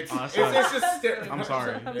 and it's Oh, it's that's just I'm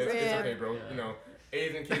sorry. It's Yeah. okay, bro. You know,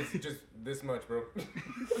 AIDS and kids just this much, bro. Are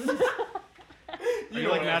you know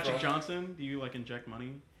like what, Magic bro. Johnson? Do you like inject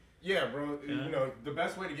money? Yeah, bro. Yeah. You know, the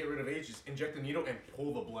best way to get rid of AIDS is inject the needle and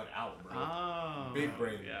pull the blood out, bro. Oh. Big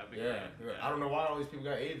brain. Yeah, big yeah. brain. I don't know why all these people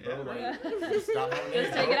got AIDS, bro. Yeah. Like, just stop having AIDS,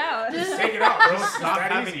 Just take bro. it out. Just take it out, bro. It's Stop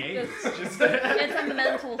that having easy. AIDS. Just It's a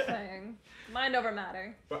mental thing. Mind over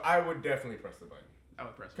matter. But I would definitely press the button. I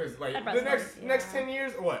would press. Because, like, I'd press the the button. next 10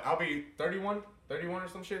 years, what? I'll be 31 or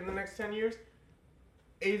some shit in the next 10 years.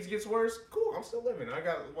 AIDS gets worse. Cool, I'm still living. I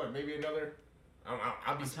got, what, maybe another... I'll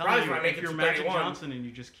be I'm surprised telling you, when I make if it you're to Magic 31. Johnson and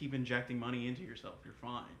you just keep injecting money into yourself, you're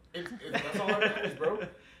fine. That's all that matters, bro.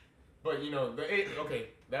 But, you know, okay,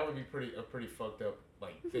 that would be a pretty fucked up,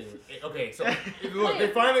 like, thing. Okay, so, look, they're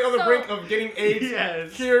finally on the brink of getting AIDS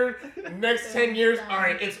Yes. cured. Next 10 years, all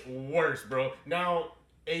right, it's worse, bro. Now,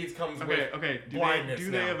 AIDS comes with Okay. blindness Do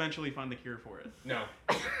now. they eventually find the cure for it? No.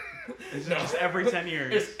 It's No. just every 10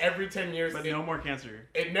 years. It's every 10 years. But no more cancer.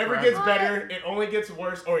 It never Forever. gets better. It only gets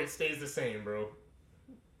worse, or it stays the same, bro.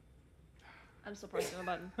 I'm still pressing the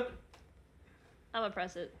button. I'm gonna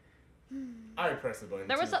press it. I would press the button.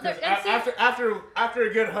 There was too, some- there- 'cause and see- after a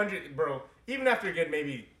good 100, bro. Even after a good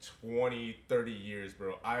maybe 20, 30 years,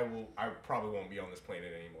 bro, I probably won't be on this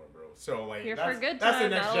planet anymore, bro. So like Here for a good that's the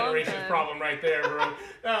time, next not a long generation's time. problem right there, bro.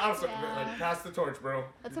 I'm sorry, Yeah. like pass the torch, bro.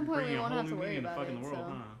 At some point, Bringing we a won't whole have to new worry meaning to about fucking it. the world,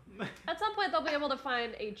 So. huh? At some point, they'll be able to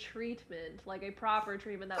find a treatment, like a proper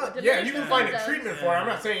treatment that would Yeah, diminish you the can find a symptoms. treatment for it. I'm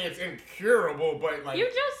not saying it's incurable, but like You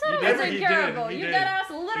just said He it did. was He did. incurable. He You did. dead ass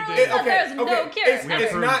literally did. said there's no cure. It's We have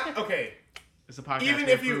proof. not okay. It's a podcast. Even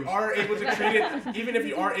we if you approve. are able to treat it, even if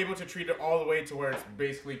you are able to treat it all the way to where it's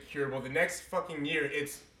basically curable, the next fucking year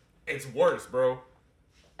it's worse, bro.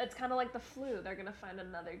 It's kind of like the flu. They're gonna find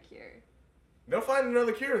another cure. They'll find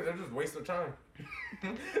another cure. They'll just waste their time.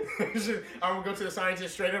 I'm gonna go to the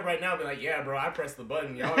scientist straight up right now and be like, yeah, bro, I pressed the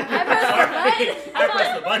button, y'all. I pressed the button. I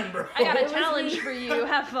pressed the button, bro. I got It a was challenge me. for you.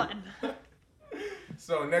 Have fun.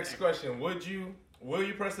 So next question: will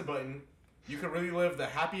you press the button? You can really live the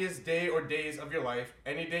happiest day or days of your life,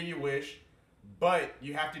 any day you wish, but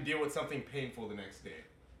you have to deal with something painful the next day,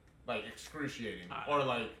 like excruciating, or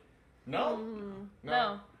like, no.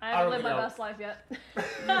 No, I I haven't don't lived my think I'll- best life yet.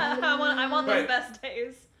 I want those But- best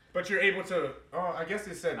days. But you're able to. Oh, I guess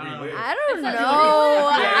it said relive. I don't It know. says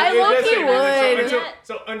I it does low-key say relive. would.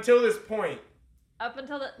 So until this point, Up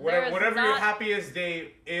until there whatever is your not, happiest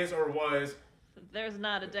day is or was, there's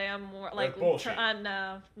not a day I'm more like. bullshit.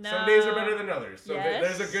 No. some days are better than others. So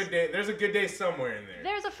Yes. there's a good day. There's a good day somewhere in there.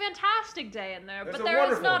 There's a fantastic day in there, There's but a there is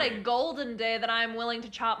wonderful not day. a golden day that I'm willing to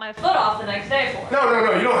chop my foot off the next day for.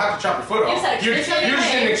 No. You don't have to chop your foot You off. said excruciating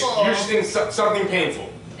You're just in something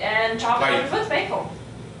painful. And chopping Like- your foot's painful.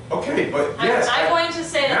 Okay, but yes. I'm going to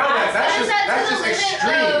say now that that's just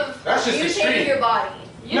extreme. That's just extreme. your body.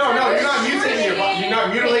 No, you're not mutilating your body. You're not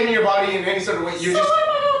mutilating your body in any sort of way. You're So just what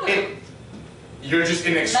am I gonna do? you're just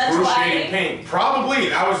in Mental excruciating agony? pain.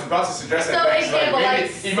 Probably. I was about to suggest that. So, next. example, maybe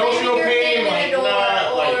like, emotional slamming your pain, hand in like a door,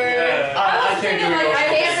 nah, like or- yeah. I was can't do thinking, like, I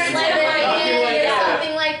emotional can't pain. slam my hand Nothing like or that.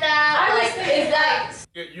 something like that. I was Like, thinking, is that?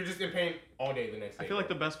 You're just in pain all day the next day. I feel like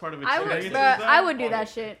the best part of I experiences would, is bruh, that. I would do that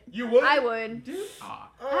shit. You would. I would. Ah.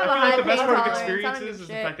 I have a I feel high like the best pain part of tolerance. I don't experiences give is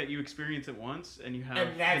the shit. fact that you experience it once and you have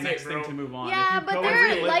And the that's next it, thing bro. to move on. Yeah, If you but go and there,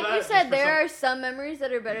 relive like that you just said, for there some- are some memories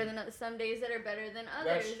that are better than some days that are better than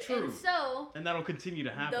others. That's true. And so and that'll continue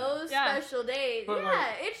to happen. those Yeah. special days, But, yeah, like,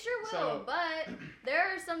 it sure will. so- But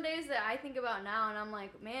there are some days that I think about now, and I'm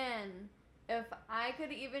like, man, if I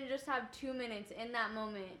could even just have 2 minutes in that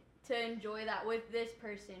moment to enjoy that with this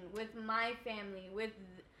person, with my family, with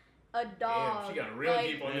a dog. Damn, she got real like,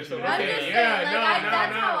 deep on this. I'm one. I'm Okay, just saying, yeah, like, no.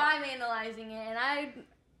 that's how I'm analyzing it, and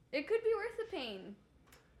it could be worth the pain.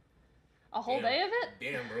 a whole Damn. day of it?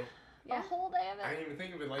 Damn, bro. Yeah. A whole day of I it? didn't even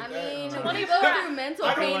think of it like I that. mean, Uh, when you 24 go through mental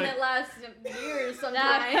I don't pain like- that lasts years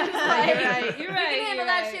sometimes. Nah, like, you're right, you're right, we can handle you're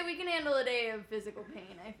that right. shit. We can handle a day of physical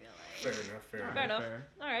pain, I feel like. Fair enough. Fair enough. Fair.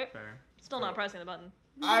 All right. Fair. Still not pressing the button.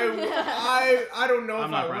 I don't know I'm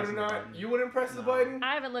if not I would or pressing the not. button. You wouldn't press the No. button?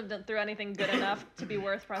 I haven't lived through anything good enough to be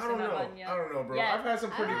worth I pressing don't that know. button yet. I don't know, bro. Yeah. I've had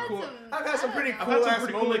some pretty cool. I've had some pretty I've cool had some ass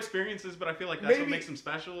pretty cool moments. experiences, but I feel like that's Maybe- what makes them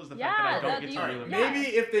special is the Yeah, fact that I don't that get to you- relive yeah. it. Maybe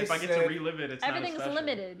if they If I get said to relive it, it's Everything's not as special.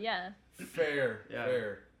 limited, yeah. fair, Yeah.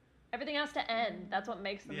 fair. Everything has to end. That's what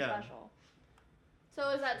makes them Yeah. special. So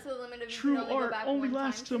is that to the limit of you True can only go art back only one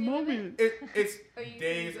lasts time a to relive it? moment. It's Or you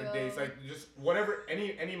days can or days, go- like just whatever,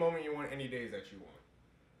 any moment you want, any days that you want.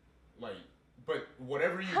 Like, but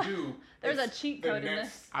whatever you do, There's a it's cheat the code in next,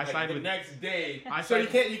 this. I like, side the with- next day. I So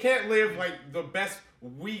side- you can't live like the best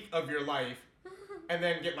week of your life, and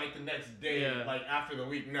then get like the next day, Yeah. like after the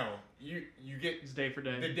week. No, you get It's day for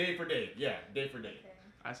the day. day for day. Yeah, day for day. Okay.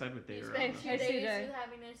 I side with You Data spend on 2 Hey, this. days CJ. with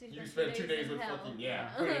happiness. You spend 2 days in with hell. fucking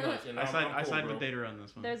pretty much. And I I'm side cool, bro. with Data on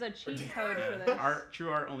this one. There's a cheat code for Yeah. this. True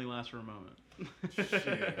art only lasts for a moment. Shit,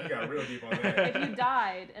 you got real deep on If that. you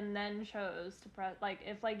died and then chose to press, like,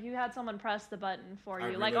 if like you had someone press the button for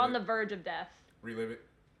I'd you, like relive on it. the verge of death, Relive it.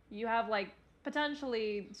 you have like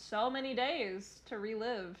potentially so many days to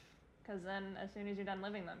relive, because then as soon as you're done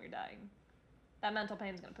living them, you're dying. That mental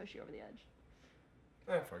pain's gonna push you over the edge.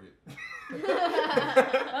 Fuck it. That's It's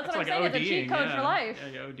what I'm like saying. It's a ODing, cheat code yeah. for life.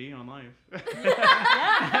 Yeah, you OD on life.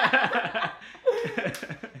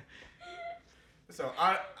 So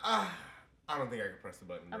I don't think I can press the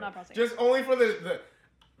button. I'm bro. not pressing Just only for the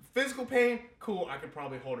physical pain. Cool, I could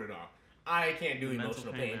probably hold it off. I can't do Mental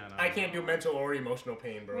emotional pain, pain. man, I I can't do don't mental or emotional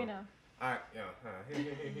pain, bro. We know.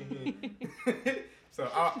 So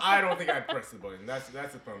I don't think I'd press the button. That's a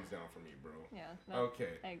thumbs down for me, bro. Yeah. No, Okay.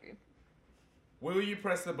 I agree. Will you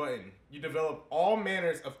press the button? You develop all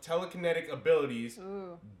manners of telekinetic abilities,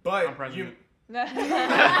 Ooh. but I'm pressing you. it.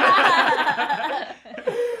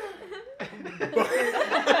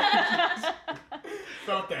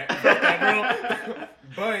 Felt that, bro.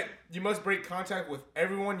 But you must break contact with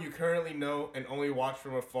everyone you currently know and only watch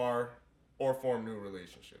from afar or form new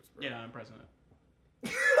relationships, bro. Yeah, I'm pressing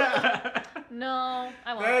it. No,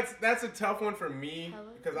 I won't. That's a tough one for me Hello?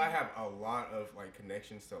 because I have a lot of like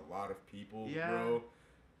connections to a lot of people, Yeah. bro.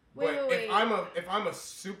 Wait, But wait, if I'm a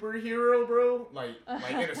superhero, bro, like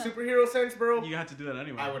in a superhero sense, bro, You have to do that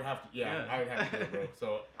anyway. I would have to, Yeah. I would have to do it, bro.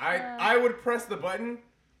 So I would press the button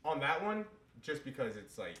on that one just because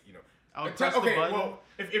it's like, you know. I would Te- press okay, the button. well,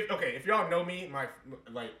 if y'all know me, my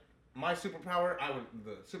superpower,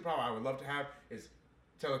 the superpower I would love to have is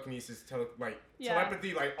telekinesis, Yeah.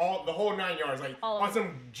 telepathy, like the whole 9 yards, like All of on it.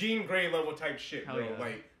 some Jean Grey level type shit, Hell bro. yeah.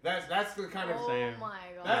 Like that's the kind of Oh Same. my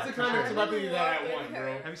god. that's the kind of I telepathy that I love want, bro.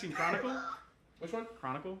 her. Have you seen Chronicle? Which one?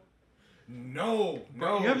 Chronicle? No. You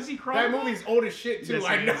haven't seen That Chronicle? movie's old as shit too. Yes,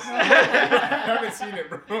 I it know. is. I haven't seen it,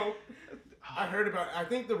 bro. I heard about. I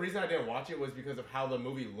think the reason I didn't watch it was because of how the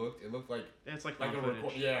movie looked. It looked like It's like a found footage.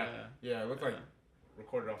 record. Yeah, it looked like Yeah.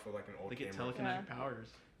 recorded off of like an old They get camera. telekinetic powers.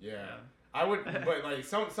 Yeah. I would, but like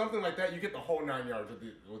something like that, you get the whole 9 yards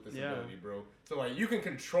with this Yeah. ability, bro. So like you can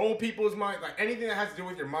control people's mind, like anything that has to do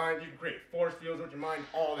with your mind. You can create force fields with your mind,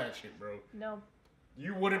 all that shit, bro. No.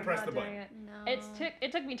 You wouldn't I'm press not the doing button. it. No.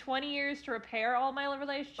 It took me 20 years to repair all my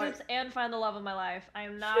relationships Like- and find the love of my life. I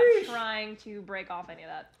am not Sheesh. trying to break off any of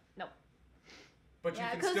that. No. But Yeah,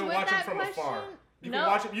 you can 'cause still with watch them that from afar. question- You No. can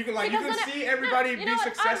watch it. You can like you Because can then see everybody you be know what?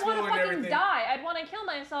 successful I'd want and to fucking everything. die. I'd want to kill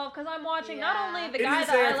myself because I'm watching not Yeah. only the It guy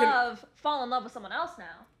doesn't say that I I can- love fall in love with someone else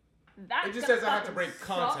now. That's It just gonna says I have to fucking break suck.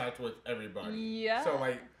 contact with everybody. Yeah. So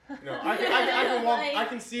like, you know, I can walk. Like- I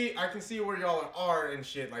can see where y'all are and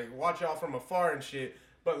shit. Like watch y'all from afar and shit.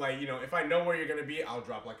 But like, you know, if I know where you're gonna be, I'll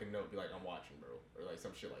drop like a note, be like, I'm watching, bro, or like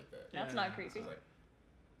some shit like that. That's Yeah. not So creepy. it's like,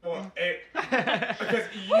 well, because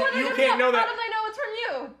Well, then you how can't know How that. do they know it's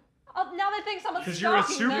from you? Oh, now they think someone's 'Cause you're a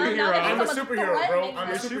stalking them. Now superhero. they think I'm a someone's superhero, bro. threatening I'm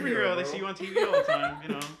You're a a them. superhero, superhero. They bro. see you on TV all the time. You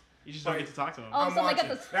know, you just don't Like- get to talk to them. Oh, I'm so they get watching.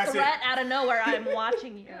 this That's it. threat out of nowhere. I'm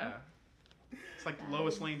watching you. Yeah. It's like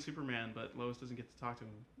Lois Lane Superman, but Lois doesn't get to talk to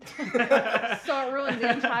him. So it ruins the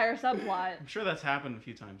entire subplot. I'm sure that's happened a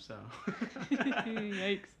few times. So.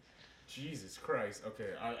 Yikes. Jesus Christ. Okay,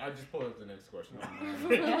 I just pulled up the next question.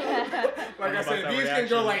 Like Like I said, these can reaction.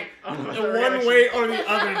 go like I don't know one about that reaction. way or the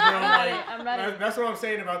other, bro. Like, I'm ready. that's what I'm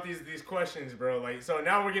saying about these questions, bro. Like, so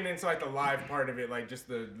now we're getting into like the live part of it, like just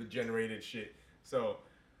the generated shit. So,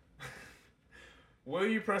 will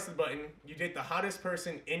you press the button? You date the hottest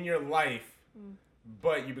person in your life,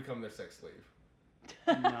 but you become their sex slave.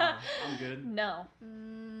 No, I'm good. No.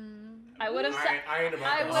 Mm, I would have said. I ain't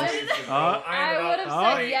about I that would've- shit, bro. I ain't would about-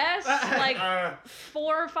 have said Oh. yes like Uh,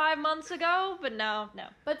 4 or 5 months ago, but no.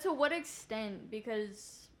 but to what extent?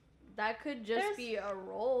 Because that could just be a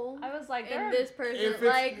role. I was like, in this person,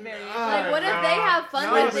 like what if they have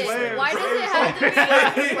fun with it? Why does it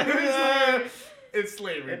have to be? It's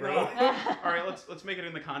slavery, bro. All right, let's make it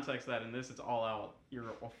in the context that in this it's all out. You're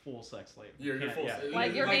a full sex slave. You're full. Yeah.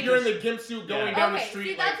 Like you're in the gimp suit going down the street.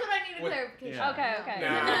 See, that's what I need a clarification. Yeah. Okay.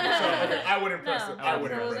 Nah, so, okay, I wouldn't press it. I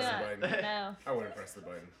wouldn't absolutely press the button. No. I wouldn't press the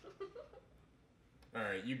button. All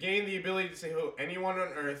right, you gain the ability to heal anyone on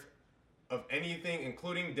Earth of anything,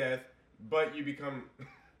 including death, but you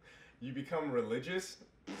become religious.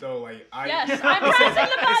 So like, yes, I'm pressing the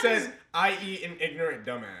button. It says, "I.e. an ignorant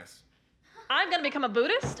dumbass." I'm gonna become a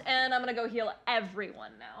Buddhist, and I'm gonna go heal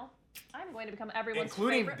everyone now. I'm going to become everyone's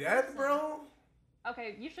including favorite death, person. bro.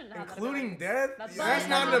 Okay, you shouldn't have including that death. That's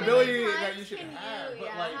not an ability that you should have. But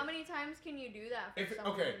like, how many times can you do that for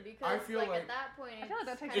someone? Okay, because I feel like at that point, I feel like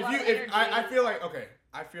that takes if a lot you, of if energy. I feel like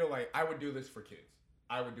I feel like I would do this for kids.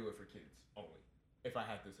 I would do it for kids only if I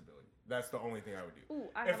had this ability. That's the only thing I would do.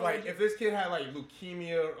 Ooh, if this kid had like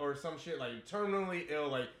leukemia or some shit, like terminally ill,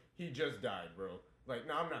 like he just died, bro. Like,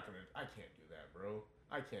 no, I can't do that, bro.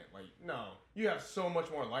 I can't. Like, no, you have so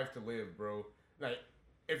much more life to live, bro. Like,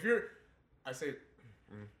 if you're, I say,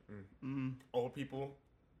 old people.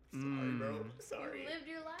 Sorry, bro. Sorry. You lived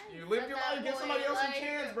your life. You lived your life. Give somebody else like, a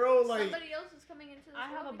chance, bro. Like, somebody else is coming into this. I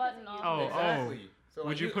have world a button because of on. you. exactly. So Would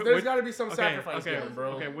like, you put? there's got to be some sacrifice okay, given,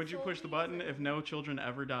 bro. Okay, would you push the button if no children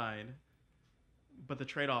ever died, but the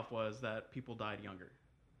trade-off was that people died younger?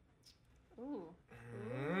 Ooh.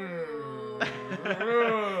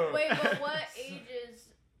 Wait, but what age is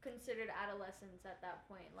considered adolescence at that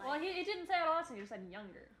point? Like, Well, he didn't say adolescent, he just said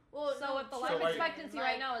younger. well, So no, if the children, life expectancy like,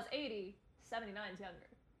 right now is 80, 79 is younger.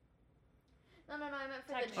 No, I meant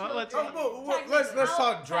for the Technically. children. Let's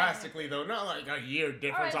talk drastically though, not like a year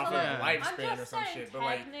difference Alright, off so of like, lifespan or some shit, but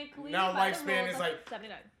like technically, now by the lifespan rules is of like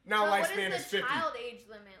 79. now But lifespan what is is the 50. child age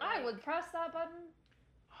limit? I Like, would press that button.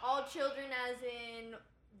 all children as in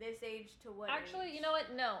this age to what Actually, age? you know what?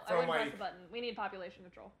 No, I From, wouldn't press like- the button. We need population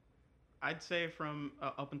control. I'd say from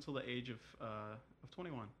up until the age of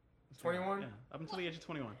 21. 21? Yeah, up until the age of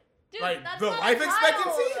 21. Dude, Like, that's the not life a child.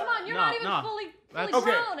 expectancy? Come on, you're No, not even no. fully That's-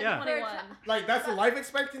 Okay, grown at yeah. 21. Like that's the life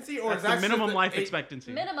expectancy, or That's is the that minimum just life the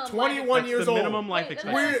expectancy. Minimum. 21 life That's years the old. minimum life Wait,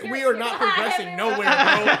 expectancy. We are not progressing nowhere, bro.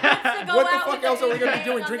 Let's go What the out fuck with else are we gonna be everything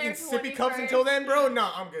doing? on Drinking their sippy cups 21st. until then, bro? No,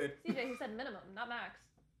 I'm good. CJ, he said minimum, not max.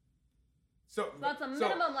 So That's a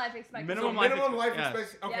minimum life expectancy. Minimum minimum life life yes.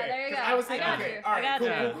 expectancy. Okay. Yeah, there you 'cause go. I was I thinking, got okay, you. all right, I cool,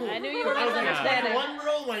 got cool, you. cool. I knew you Cool. were I was gonna like, understand it. 21,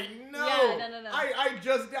 bro? Like, no. Yeah, no.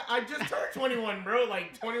 I just turned 21, bro.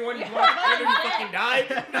 Like 21, you fucking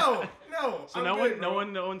died? No. So I'm no good,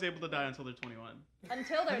 one's able to die until they're 21.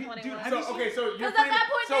 Until they're Have you- 21. dude, have So you seen- okay, so you're Because at that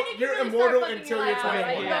point, so then you can you're really immortal start fucking until your you're life out,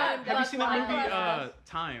 21. right? Yeah. Have you seen the That's movie why.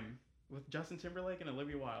 Time with Justin Timberlake and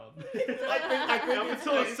Olivia Wilde? I think Up it's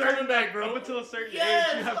until a coming certain back, bro. Up until a certain Yes!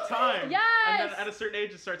 age, you have time. Yes! And then at a certain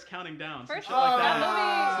age, it starts counting down. Some First shit of all, like that.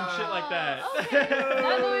 that Some shit like that. Okay.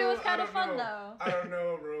 That movie was I kind of don't fun, know. though. I don't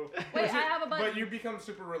know, bro. Wait, I have a button. But you become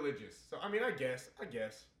super religious. So I mean, I guess. I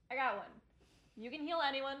got one. You can heal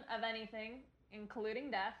anyone of anything, including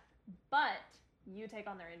death, but you take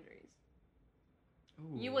on their injuries.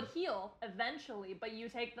 Ooh. You would heal eventually, but you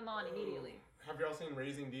take them on immediately. Have y'all seen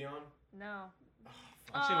Raising Dion? No.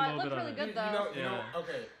 I've seen a little it looked bit of really it. good though. You know, Yeah.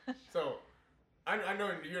 okay. So, I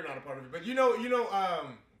know you're not a part of it, but you know,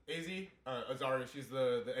 AZ, Azaria, she's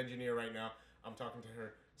the engineer right now. I'm talking to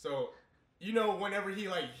her. So, you know, whenever he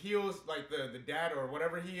like heals like the dad or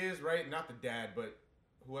whatever he is, right? Not the dad, but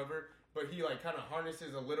whoever. But he like kind of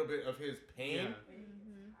harnesses a little bit of his pain.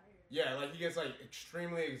 Yeah, like he gets like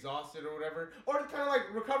extremely exhausted or whatever, or kind of like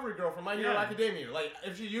Recovery Girl from My Hero Academia. Like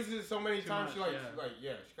if she uses it so many times, much, she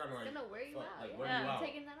yeah. she kind of like It's gonna wear you fuck, out. like, Yeah, wear you out.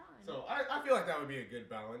 taking that on. So I feel like that would be a good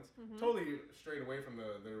balance. Mhm. Totally straight away from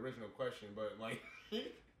the original question, but like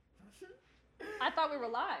I thought we were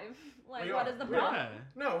live. Like, We what are. is the We problem?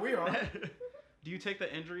 no, we are. Do you take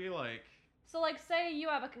the injury like So, like, say you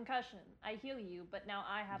have a concussion. I heal you, but now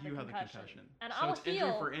I have you the have the concussion. concussion? And so I'll it's heal.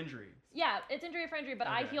 injury for injury. Yeah, it's injury for injury, but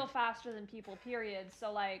I Okay. heal faster than people, period.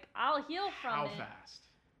 So, like, I'll heal from How it. fast?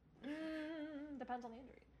 Depends on the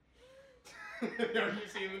injury. Are you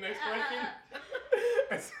seeing the next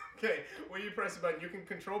question? Okay, when you press a button, you can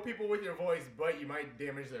control people with your voice, but you might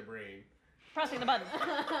damage their brain. Pressing the button.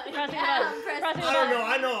 Pressing the Yeah, button. press Pressing the I button. don't know.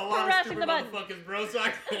 I know a lot of Pressing stupid the button. motherfuckers, bro. So I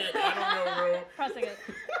can't. I don't know, bro. Pressing it.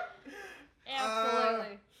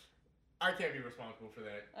 Absolutely. I can't be responsible for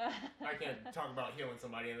that. I can't talk about healing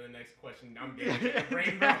somebody and the next question I'm damaging their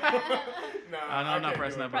brain, bro. Nah, I'm not can't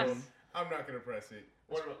pressing do it, that bro. button. I'm not gonna press it.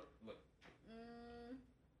 What about? Look.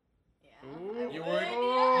 Yeah. Ooh. You I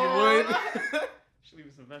would? yeah. You would? Should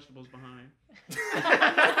leave some vegetables behind. You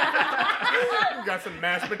got some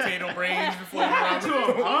mashed potato brains floating What around. happened to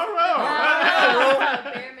him? I don't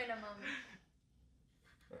know. Bare minimum.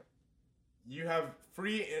 You have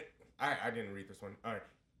free. I didn't read this one. All right.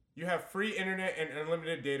 You have free internet and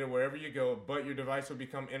unlimited data wherever you go, but your device will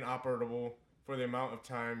become inoperable for the amount of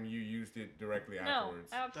time you used it directly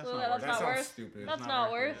afterwards. No, absolutely. That's That's that not sounds worth. stupid. That's It's not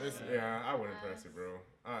not worth. worth Yeah, I wouldn't press it, bro.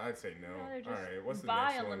 I'd say no. I'd rather just All right, what's the buy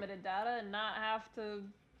next one? unlimited data and not have to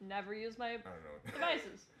never use my I don't know.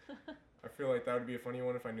 devices. I feel like that would be a funny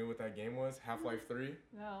one if I knew what that game was. Half-Life 3?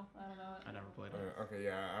 No, I don't know it. I never played it. Okay,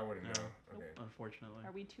 yeah, I wouldn't No. know. Okay. Unfortunately.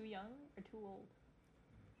 Are we too young or too old?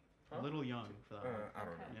 Huh? A little young for that one. I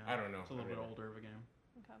don't know. Yeah, I don't know. It's a little bit older of a game.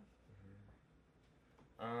 Okay.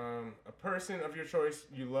 A person of your choice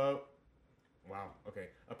you love. Wow. Okay.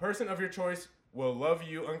 A person of your choice will love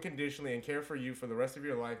you unconditionally and care for you for the rest of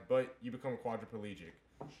your life, but you become quadriplegic.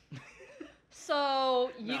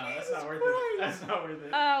 So you. No, that's not worth it. That's not worth it.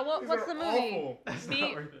 These What's are the movie? awful. That's Me,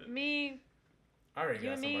 not worth it. me. I already You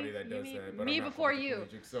got and me, somebody that you does me- that, but me I'm not before you.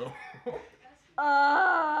 quadriplegic, So.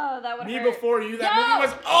 That would Me hurt. before you. That Yo!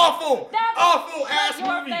 movie was awful. That's Awful ass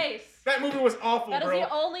your movie. face. That movie was awful, That is bro.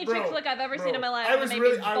 the only chick flick I've ever seen in my life. I and it was made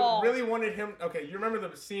really, me I bawl. really wanted him. Okay, you remember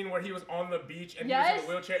the scene where he was on the beach and he was Yes. in a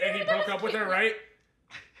wheelchair and he That broke was up with her, cute. right?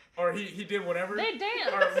 Or he did whatever. They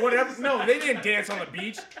danced. Or whatever. No, they didn't dance on the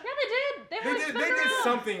beach. Yeah, they did. They were like, They spinning did around.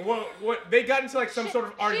 something. What? They got into like some sort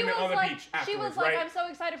of argument on the like, beach She afterwards, was like, right? I'm so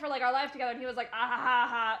excited for like our life together, and he was like, ah ha ha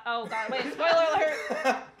ha. Oh god, wait, spoiler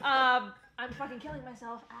alert. I'm fucking killing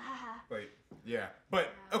myself. Ah ha ha. Like, yeah. But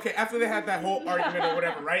okay, after they had that whole argument or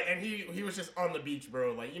whatever, right? And he was just on the beach,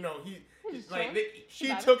 bro. Like, you know, Just like chilling? she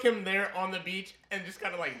Vibing? took him there on the beach and just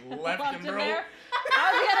kind of like left him, bro. there.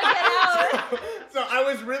 How's he gonna get out? So I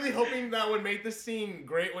was really hoping that would make the scene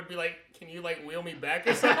great. Would be like, can you like wheel me back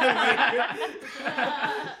or something?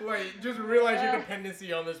 Like just realize your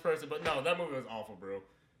dependency on this person. But no, that movie was awful, bro.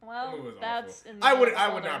 That movie Well, was that's. awful. in I would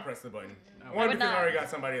older. not press the button. I One would because I not. already got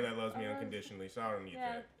somebody that loves me unconditionally, so I don't need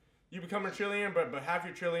Yeah. that. You become a trillion, but half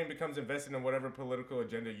your trillion becomes invested in whatever political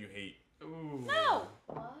agenda you hate. Ooh. No,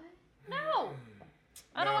 What? no.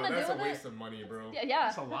 I don't want to That's do a with waste it. of money, bro. Yeah.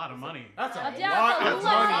 That's a lot of money. That's a Yeah, lot that's of a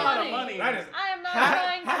lot of money. money. That is I am not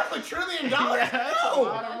trying. half $1 trillion. Yeah, that's a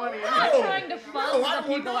lot of money. I'm not No. trying to fund No, I the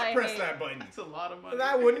would people not I press hate. that button. That's a lot of money.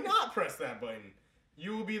 I would not press that button.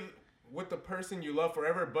 You will be with the person you love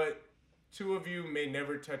forever, but two of you may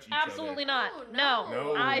never touch each Absolutely other. not. Oh, No.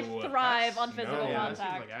 no. I No, thrive on that's- physical no. Yeah, that seems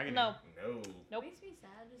contact. like agony. No. No. Nope. Makes me sad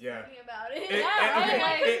just Yeah. thinking about it. It, Yeah, okay,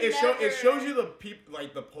 I could it shows never. you the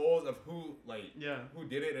like the polls of who Yeah. who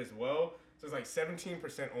did it as well. So it's like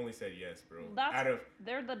 17% only said yes, bro. That's Out of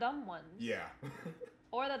they're the dumb ones. yeah.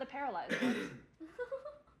 Or they're the paralyzed ones.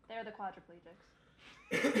 They're the quadriplegics.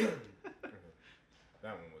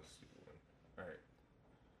 That one was a stupid one. All right.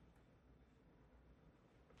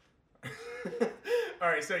 All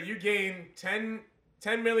right, so you gain $10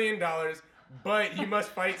 million, but you must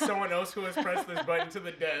fight someone else who has pressed this button to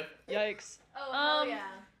the death. Yikes. Oh, hell yeah.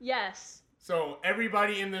 Yes. So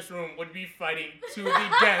everybody in this room would be fighting to the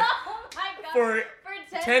death Oh my god.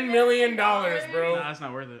 for $10 million, Nah, bro. that's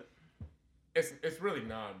not worth it. It's really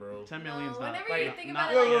not, bro. 10 million's No, not. whenever like, you think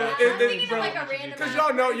not- about it like yeah, that, it- I'm thinking bro, of like a random. Because ass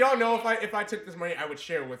y'all know person. if I took this money, I would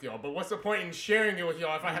share it with y'all. But what's the point in sharing it with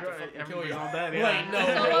y'all if I have to Right, fucking kill everybody's y'all? on that, yeah. Like, no,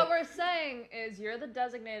 So bro. what we're saying is you're the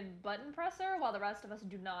designated button presser while the rest of us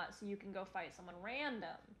do not, so you can go fight someone random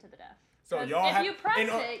to the death. So 'Cause y'all if have you press and,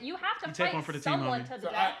 it, you have to You take fight one for the team, someone homie. to the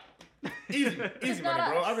So death. easy not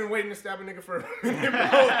money, bro. us. I've been waiting to stab a nigga for a minute, bro.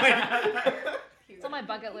 Like, It's on my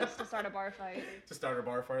bucket list to start a bar fight. to start a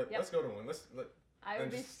bar fight. Yep. Let's go to one. I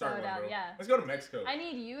would be just so start one, down, bro. yeah. Let's go to Mexico. I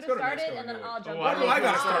need you Let's to go to start Mexico it, and then and do I'll it. jump Why in. do I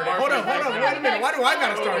gotta start it? Hold Hold on, wait a minute. Why do I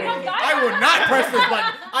gotta start it? Because I would not press this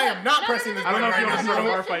button. I am not pressing this I don't button know if you right want to now, start a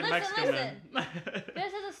bro. bar fight in Listen, Mexico,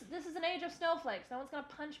 man. This is an age of snowflakes. No one's gonna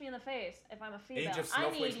punch me in the face if I'm a female. Age of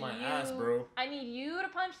snowflakes, I my need you, ass, bro. I need you to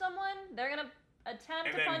punch someone. They're gonna attempt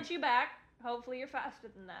And to then- punch you back. Hopefully you're faster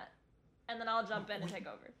than that. And then I'll jump in and take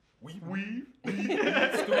over. Weave.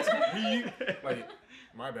 Like,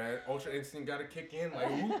 my bad. Ultra Instinct got to kick in. Like,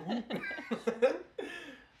 whoop, whoop.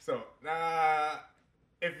 So,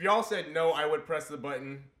 if y'all said no, I would press the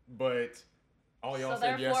button, but all y'all So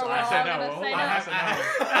said yes. therefore So we're I all said no. gonna Hold say on, no. I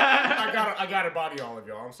said I gotta body all of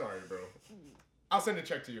y'all. I'm sorry, bro. I'll send a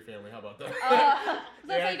check to your family. How about that?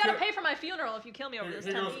 So Yeah, you gotta kill- pay for my funeral if you kill me over this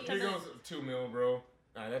Here 10 goes, here 10 goes minutes. $2 million, bro.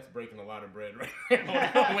 That's breaking a lot of bread right now.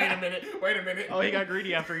 Hold on, wait a minute. Oh, he got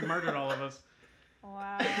greedy after he murdered all of us.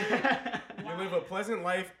 Wow. You live a pleasant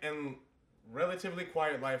life and relatively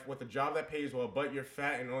quiet life with a job that pays well, but you're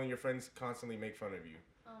fat and only your friends constantly make fun of you.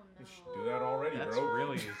 Oh You should do that already, That's bro.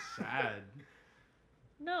 really sad.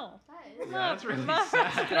 No. That is. Yeah, that's really My-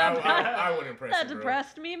 sad. I wouldn't press That it, bro.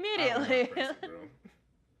 depressed me I would immediately. not press it, bro.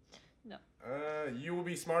 No. You will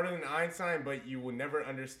be smarter than Einstein, but you will never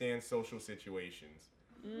understand social situations.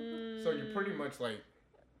 So you're pretty much like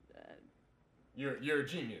you're a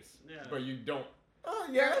genius, but you don't. Oh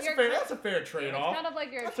yeah, that's a fair trade-off. It's kind of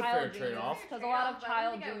like you're a That's a child fair genius, trade-off. because a lot of But I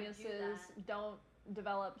child don't think I would do geniuses that. don't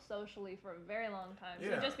develop socially for a very long time. So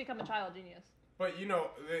Yeah. you just become a child genius. But you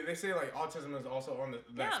know, they say like autism is also on that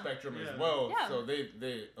Yeah. spectrum as Yeah. well. Yeah. So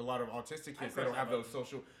they a lot of autistic kids they press don't have that those button.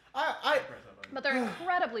 social. I But they're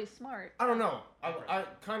incredibly smart. I don't know. I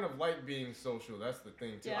kind of like being social. That's the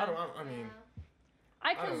thing too. Yeah. I mean,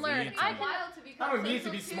 I I can don't learn. need to I be. can. I don't need to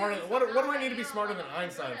be smarter. What do I need to be smarter than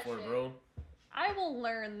Einstein for, bro? I will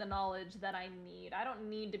learn the knowledge that I need. I don't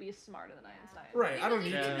need to be smarter than Einstein. Right. I don't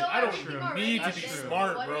need Yeah, to. that's I don't true. need to That's be true.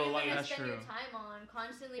 smart, What bro. are you Like gonna that's spend your true. time on?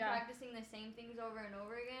 Constantly Yeah. practicing the same things over and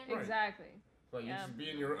over again? Right. Exactly. Like you Yeah. just be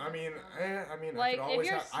in your. I mean, I Like could if always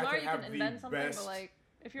you're have. I smart, could you have can the invent something. best, But like,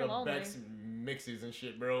 if you're the lonely, best mixes and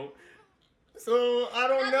shit, bro. So I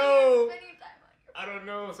don't That's what you're know. spending time on. I don't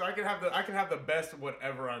know. So I can have the best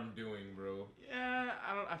whatever I'm doing, bro. Yeah,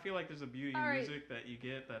 I feel like there's a beauty in Alright. music that you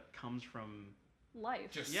get that comes from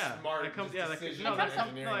life. Just yeah, smart. that comes just yeah, that decisions no, It that comes and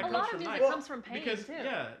from- comes, no, engineering. that a comes lot of from music night. comes from pain because too.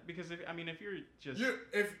 yeah, because if you're just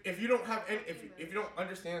If you don't have any, if you don't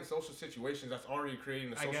understand social situations, that's already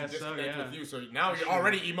creating a I social guess so, disconnect yeah. with you. So now That's you're true.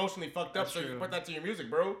 already emotionally fucked up. That's So you true. put that to your music,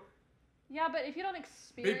 bro. Yeah, but if you don't brain.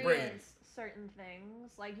 experience certain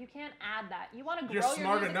things, like you can't add that. You want to grow You're your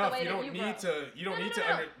smart music enough. the way You that don't you need grow. to. You don't No, need no, to.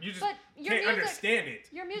 no. You just But your can't music, understand it.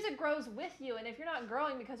 your music grows with you, and if you're not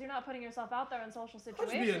growing because you're not putting yourself out there in social I'll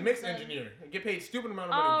situations, just be a mix then engineer and get paid stupid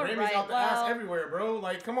amount of All money. Grammys right, out the ass well- everywhere, bro.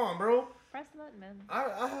 Like, come on, bro. press the button, man.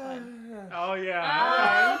 oh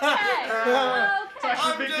yeah. Okay.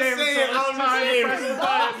 I'm Big just game, so saying, it's I'm just time to saying. press the Hold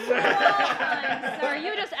button. on, sir.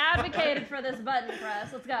 You just advocated for this button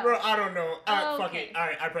press. Let's go. Bro, I don't know. Fuck Okay. it. All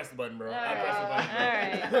right, I press the button, bro. I All press the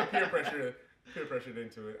right. button. Bro. All peer pressured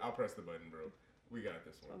into it. I'll press the button, bro. We got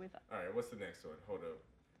this What one. we thought. All right, what's the next one? Hold up.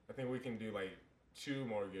 I think we can do like 2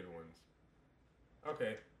 more good ones.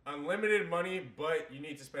 Okay, unlimited money, but you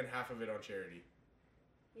need to spend half of it on charity.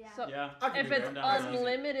 Yeah. So Yeah. I can if do it's that. That's easy.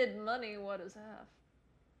 unlimited money, what is half?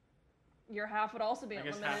 Your half would also be I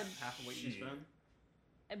guess unlimited, half of what you Shit.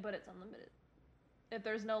 spend. but it's unlimited. If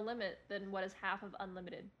there's no limit, then what is half of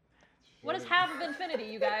unlimited? What is half of infinity,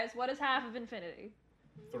 you guys? What is half of infinity?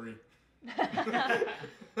 3.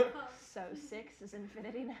 So 6 is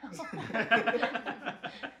infinity now.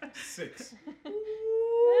 6.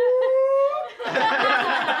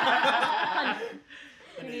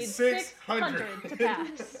 You need 600 600 to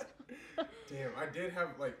pass. Damn, I did have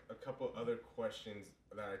like a couple other questions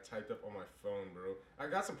that I typed up on my phone, bro. I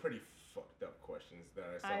got some pretty fucked up questions that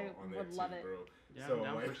I saw I on there would too, love it. bro. Yeah, So, I'm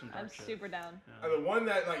down like- for some I'm dark shit. super down. Yeah. The one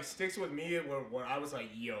that like sticks with me where I was like,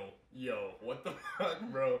 yo, what the fuck,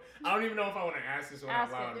 bro? I don't even know if I want to ask this one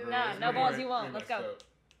Ask out loud, it. bro. No, It's no pretty balls much- you won't. pretty Let's messed go. up.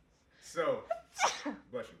 So,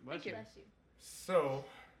 bless you. Bless you. Bless you. So,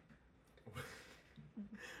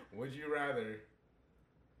 would you rather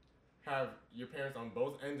have your parents on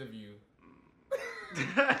both ends of you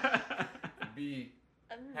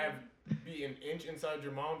be an inch inside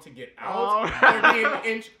your mom to get out, or be an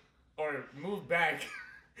inch, or move back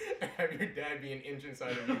and have your dad be an inch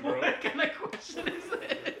inside of you, bro? What kind of question is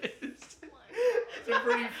this? It's a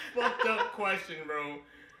pretty fucked up question, bro.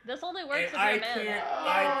 This only works And if I you're a man.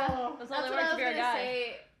 can't. This That's only what works I if was you're a gonna guy.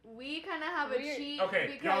 say. We kind of have a cheat Okay,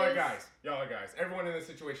 because y'all are guys. Everyone in this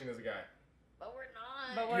situation is a guy. But we're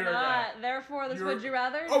not. But we're You're a guy. not. Therefore, this You're- would you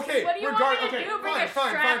rather? Okay, What do you want me to okay, do? Bring a fine.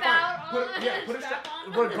 strap out Put on? a Strap strap.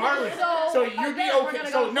 on? Regardless, So, so you'd be again, we're okay. gonna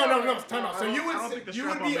So go no, forward. time out. So I you don't think the would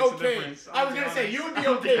strap-on be makes a okay. difference, I was I'll be gonna say honest. you would be I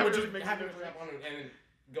don't okay think that with really just makes a having a difference. strap on and then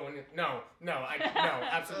going in. No,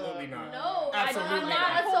 absolutely not. No, Absolutely I'm not. not.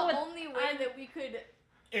 That's Cool the with- only way that we could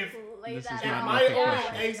If lay This that is if out. not my my only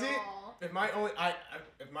question. exit, Y'all.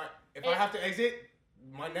 if I have to exit,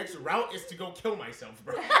 my next route is to go kill myself,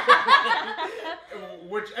 bro.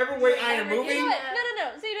 Whichever way I am Never moving, get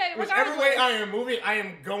No, CJ, whichever regardless. way I am moving, I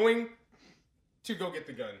am going to go get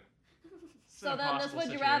the gun. So then this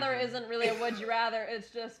would you rather isn't really a would you rather, it's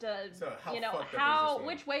just a, So how you know, fucked up is how, this one?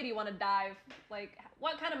 which way do you want to dive? Like,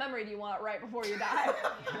 what kind of memory do you want right before you die?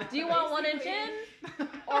 Do you want 1 inch in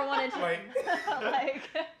or 1 inch Like- in? Like,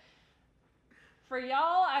 for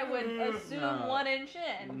y'all, I would assume No. 1 inch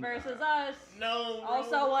in versus us. No. Bro.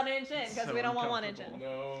 Also 1 inch in because So we don't want 1 inch in.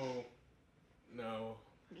 uncomfortable. No.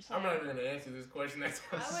 I'm not even gonna answer this question. That's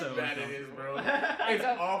how so bad it is, bro. I'd It's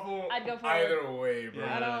awful. I'd go for either it. way, bro.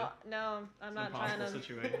 I don't. No, I'm not trying to.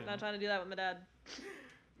 Situation. Not trying to do that with my dad.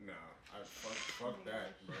 No, fuck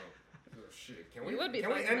that, bro. Oh, shit. Can we would be can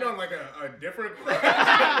we fucking end mad. on like a different question, bro?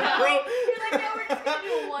 You're like, no, we're just gonna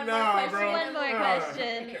do one more Nah, question. bro. One more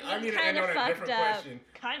question. I need to end Kinda on a fucked different up. question.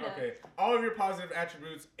 Kind of. Okay. All of your positive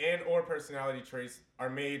attributes and or personality traits are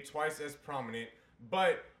made twice as prominent,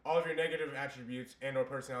 but all of your negative attributes and or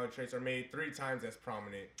personality traits are made 3 times as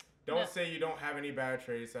prominent. Don't say you don't have any bad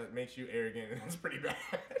traits. That makes you arrogant, and that's pretty bad.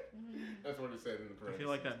 That's what it said in the parentheses. I feel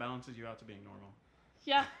like that balances you out to being normal.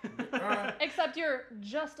 Yeah. Except you're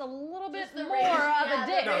just a little bit Just the more ratio- of yeah, a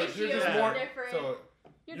the dick. No, ratio you're just is more. different. So You're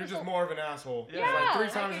you're just just a- more of an asshole. Yeah. It's like 3 I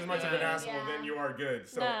times can as much of see an it, asshole, yeah. then you are good.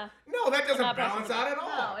 So Nah. no, that I'm doesn't not pressing balance the out at button.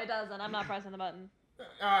 all. No, it doesn't. I'm not pressing the button.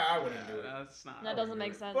 I wouldn't do it. That's not. That doesn't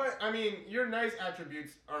make sense. But I mean, your nice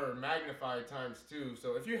attributes are magnified times 2.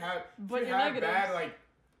 So if you have, But if you your have negatives- bad, like,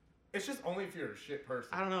 it's just only if you're a shit person.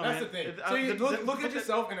 I don't know, That's man. the thing. It- So you look but at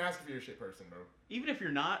yourself and ask if you're a shit person, bro. Even if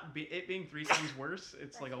you're not, it being 3 times worse,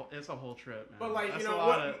 it's like it's a whole trip, man. But like, That's you a know,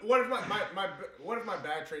 lot of- what if what if my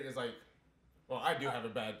bad trait is like, well, I do have a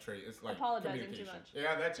bad trait. It's like Apologizing too communication. much.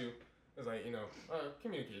 Yeah, that too. It's like, you know,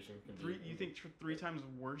 communication. Can be, You think 3 times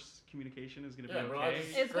worse communication is gonna be Yeah, bro. I okay?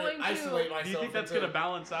 just It's straight going to- isolate myself. Do you think that's into- gonna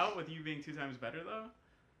balance out with you being 2 times better though?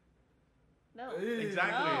 No.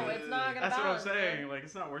 Exactly. No, it's not gonna That's balance. what I'm saying. man. Like,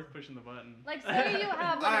 it's not worth pushing the button. Like, say you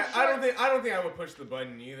have like a I short- don't think I would push the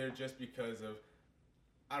button either, just because of,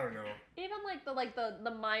 I don't know. even like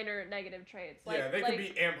the minor negative traits. Like, Yeah, they like, could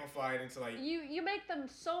be amplified into like. You make them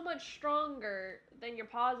so much stronger than your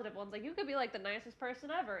positive ones. Like, you could be like the nicest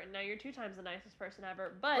person ever, and now you're 2 times the nicest person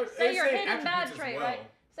ever. But But say they your say hidden bad attributes as trait, well. right?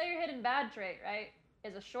 Say your hidden bad trait, right,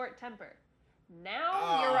 is a short temper. Now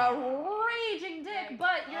Ah. you're a raging dick, Right.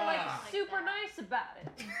 but you're like Ah. super Like that. nice about it.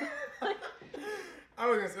 I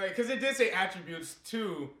was gonna say, because it did say attributes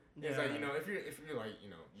too. It's like, Yeah. you know, if you're like, you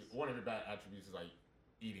know, one of your bad attributes is like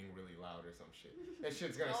eating really loud or some shit. That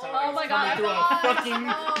shit's gonna sound Oh like my it's coming God. through a fucking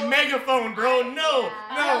Oh. megaphone, bro. No,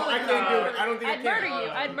 Yeah. no, I can't do it. I don't think I'd I murder can. you.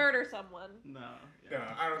 I'd murder someone. No. No,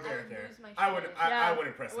 I don't think I I would can. lose my I would. shit. I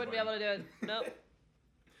wouldn't press. I wouldn't be the able to do it. Nope.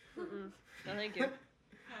 Mm-mm. No, thank you.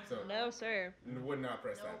 So No, sir. would not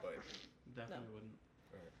press that Nope. button. Definitely wouldn't.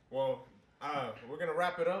 Well, we're gonna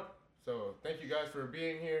wrap it up. So thank you guys for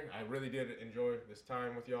being here. I really did enjoy this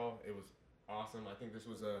time with y'all. It was awesome. I think this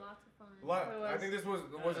was a Lots of fun. lot. It I was. think this was a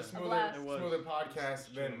A smoother, blast. It was. smoother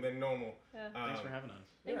podcast than normal. Yeah. Thanks for having us.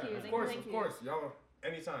 Thank yeah, you, Of thank course, you, thank of you. course, y'all.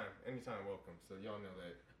 Anytime, welcome. So y'all know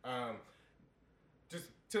that. Just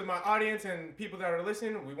to my audience and people that are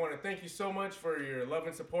listening, we want to thank you so much for your love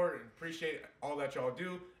and support, and appreciate all that y'all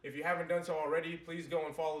do. If you haven't done so already, please go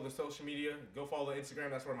and follow the social media. Go follow the Instagram.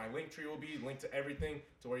 That's where my link tree will be, linked to everything,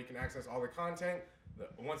 to where you can access all the content.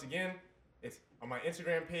 Once again, it's on my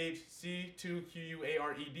Instagram page,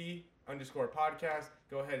 C2QUARED_podcast.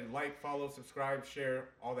 Go ahead and like, follow, subscribe,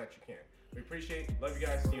 share, all that you can. We appreciate it. Love you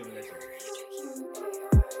guys. See you in the next one.